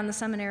being around the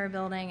seminary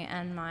building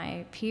and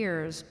my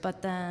peers,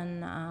 but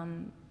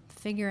then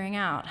figuring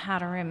out how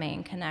to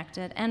remain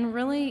connected. And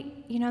really,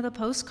 you know, the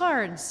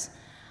postcards.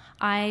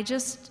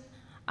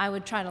 I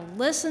would try to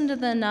listen to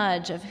the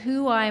nudge of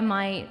who I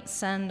might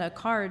send a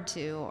card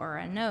to or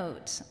a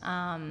note.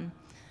 And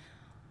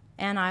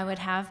I would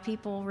have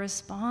people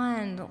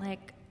respond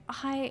like,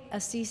 a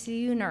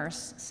CCU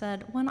nurse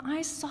said, when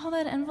I saw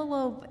that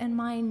envelope and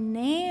my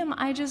name,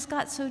 I just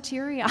got so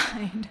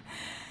teary-eyed.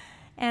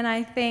 And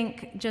I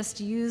think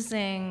just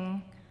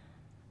using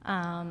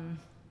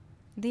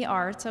the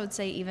arts, I would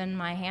say even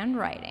my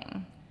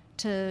handwriting,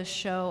 to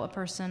show a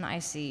person, I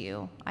see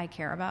you, I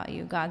care about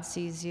you, God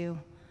sees you,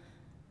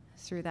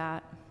 through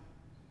that.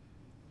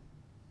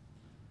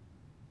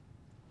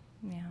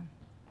 Yeah.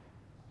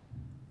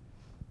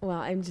 Well,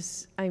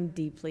 I'm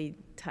deeply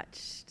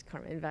touched,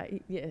 Carmen,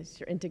 by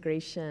your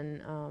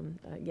integration.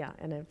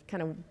 And I've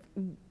kind of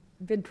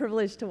been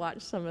privileged to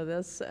watch some of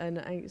this, and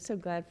I'm so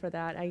glad for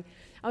that. I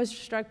was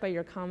struck by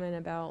your comment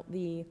about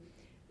the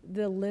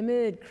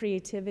limited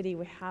creativity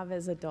we have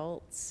as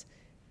adults,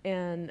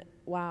 and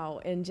wow,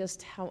 and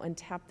just how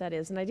untapped that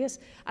is. And I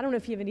don't know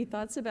if you have any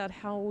thoughts about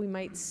how we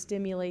might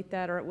stimulate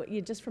that, or what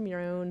you just from your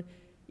own,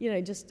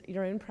 just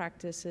your own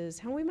practices,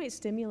 how we might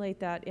stimulate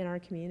that in our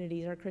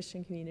communities, our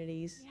Christian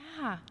communities.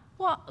 Yeah.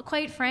 Well,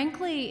 quite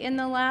frankly, in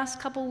the last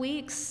couple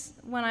weeks,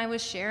 when I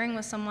was sharing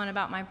with someone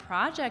about my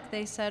project,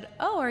 they said,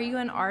 "Oh, are you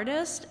an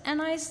artist?"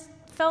 And I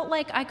felt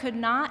like I could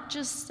not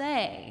just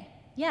say,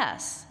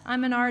 "Yes,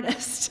 I'm an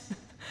artist."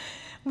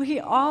 We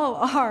all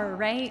are,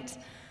 right?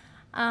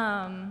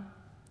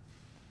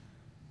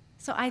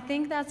 So I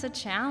think that's a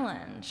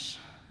challenge,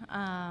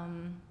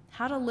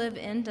 how to live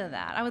into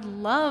that. I would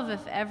love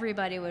if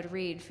everybody would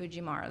read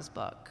Fujimura's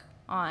book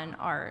on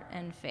art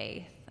and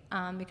faith,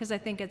 because I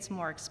think it's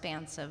more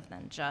expansive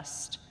than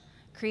just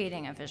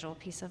creating a visual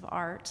piece of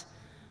art.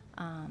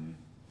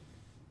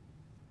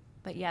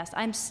 But yes,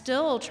 I'm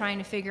still trying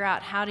to figure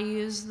out how to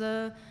use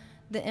the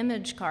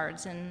image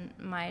cards in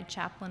my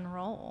chaplain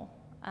role.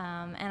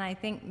 And I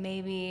think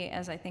maybe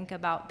as I think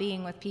about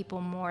being with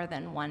people more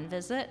than one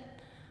visit,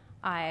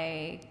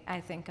 I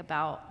think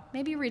about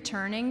maybe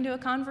returning to a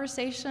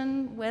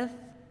conversation with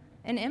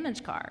an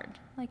image card.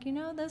 Like,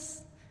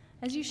 this,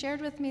 as you shared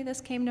with me, this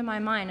came to my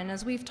mind. And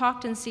as we've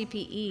talked in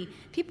CPE,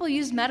 people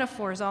use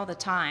metaphors all the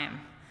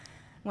time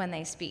when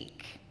they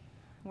speak,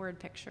 word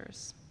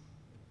pictures.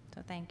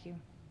 So thank you.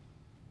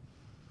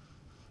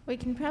 We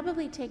can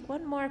probably take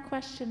one more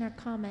question or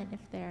comment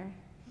if there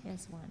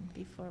is one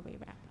before we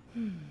wrap up.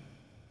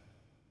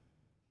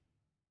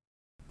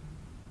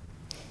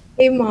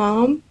 Hey,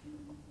 Mom.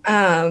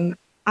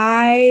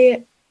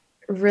 I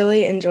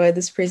really enjoyed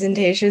this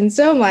presentation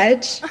so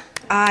much.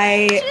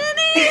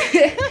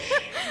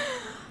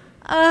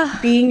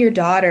 Being your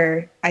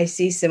daughter, I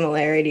see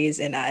similarities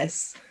in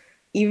us.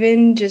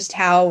 Even just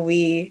how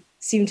we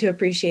seem to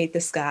appreciate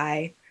the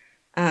sky.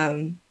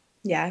 Here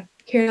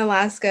in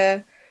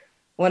Alaska,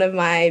 one of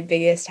my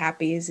biggest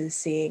happies is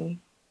seeing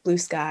blue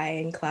sky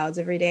and clouds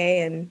every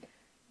day, and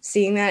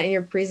seeing that in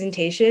your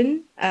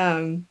presentation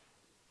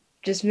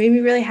just made me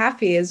really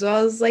happy, as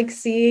well as like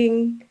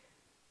seeing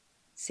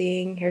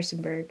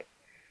Harrisonburg.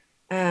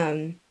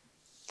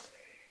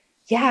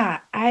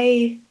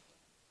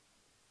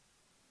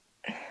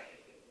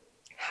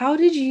 How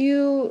did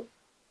you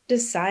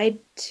decide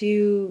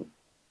to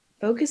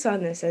focus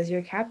on this as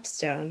your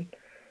capstone?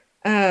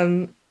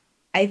 I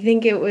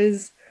think it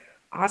was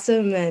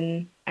awesome,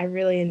 and I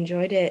really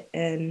enjoyed it.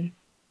 And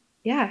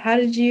how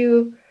did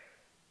you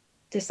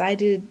decide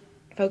to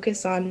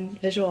focus on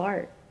visual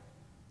art?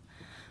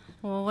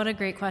 Well, what a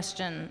great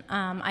question.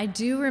 I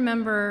do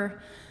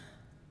remember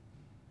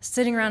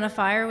sitting around a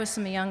fire with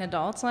some young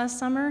adults last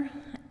summer,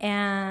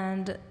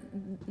 and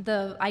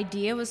the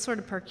idea was sort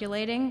of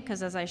percolating,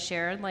 because as I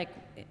shared, like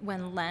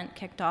when Lent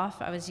kicked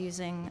off, I was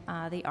using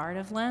the art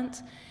of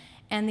Lent.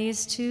 And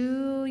these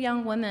two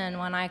young women,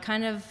 when I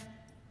kind of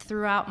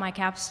threw out my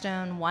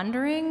capstone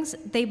wonderings,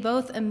 they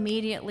both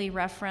immediately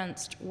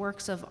referenced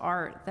works of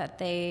art that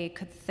they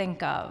could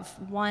think of.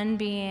 One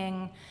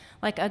being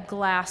like a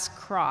glass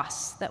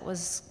cross that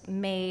was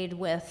made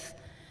with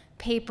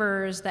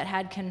papers that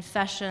had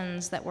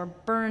confessions that were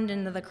burned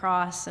into the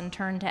cross and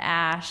turned to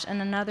ash, and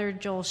another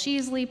Joel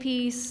Sheasley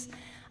piece,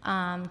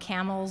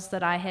 camels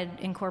that I had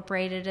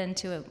incorporated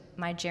into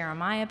my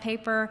Jeremiah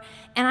paper.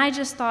 And I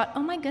just thought,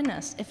 oh my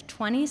goodness, if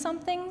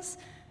 20-somethings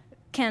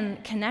can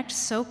connect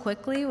so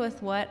quickly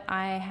with what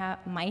I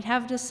might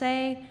have to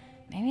say,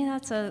 maybe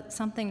that's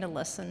something to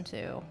listen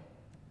to.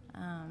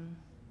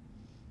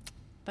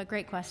 But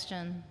great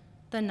question.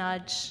 The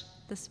nudge,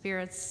 the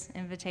Spirit's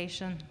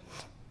invitation,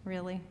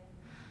 really.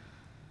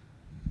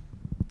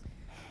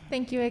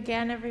 Thank you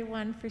again,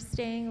 everyone, for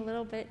staying a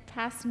little bit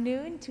past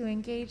noon to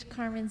engage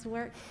Carmen's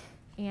work,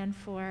 and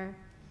for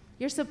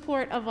your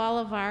support of all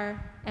of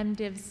our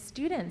MDiv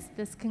students.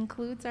 This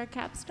concludes our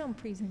capstone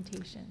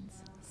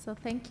presentations. So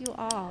thank you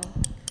all.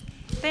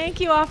 Thank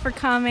you all for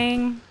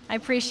coming. I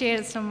appreciate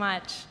it so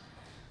much.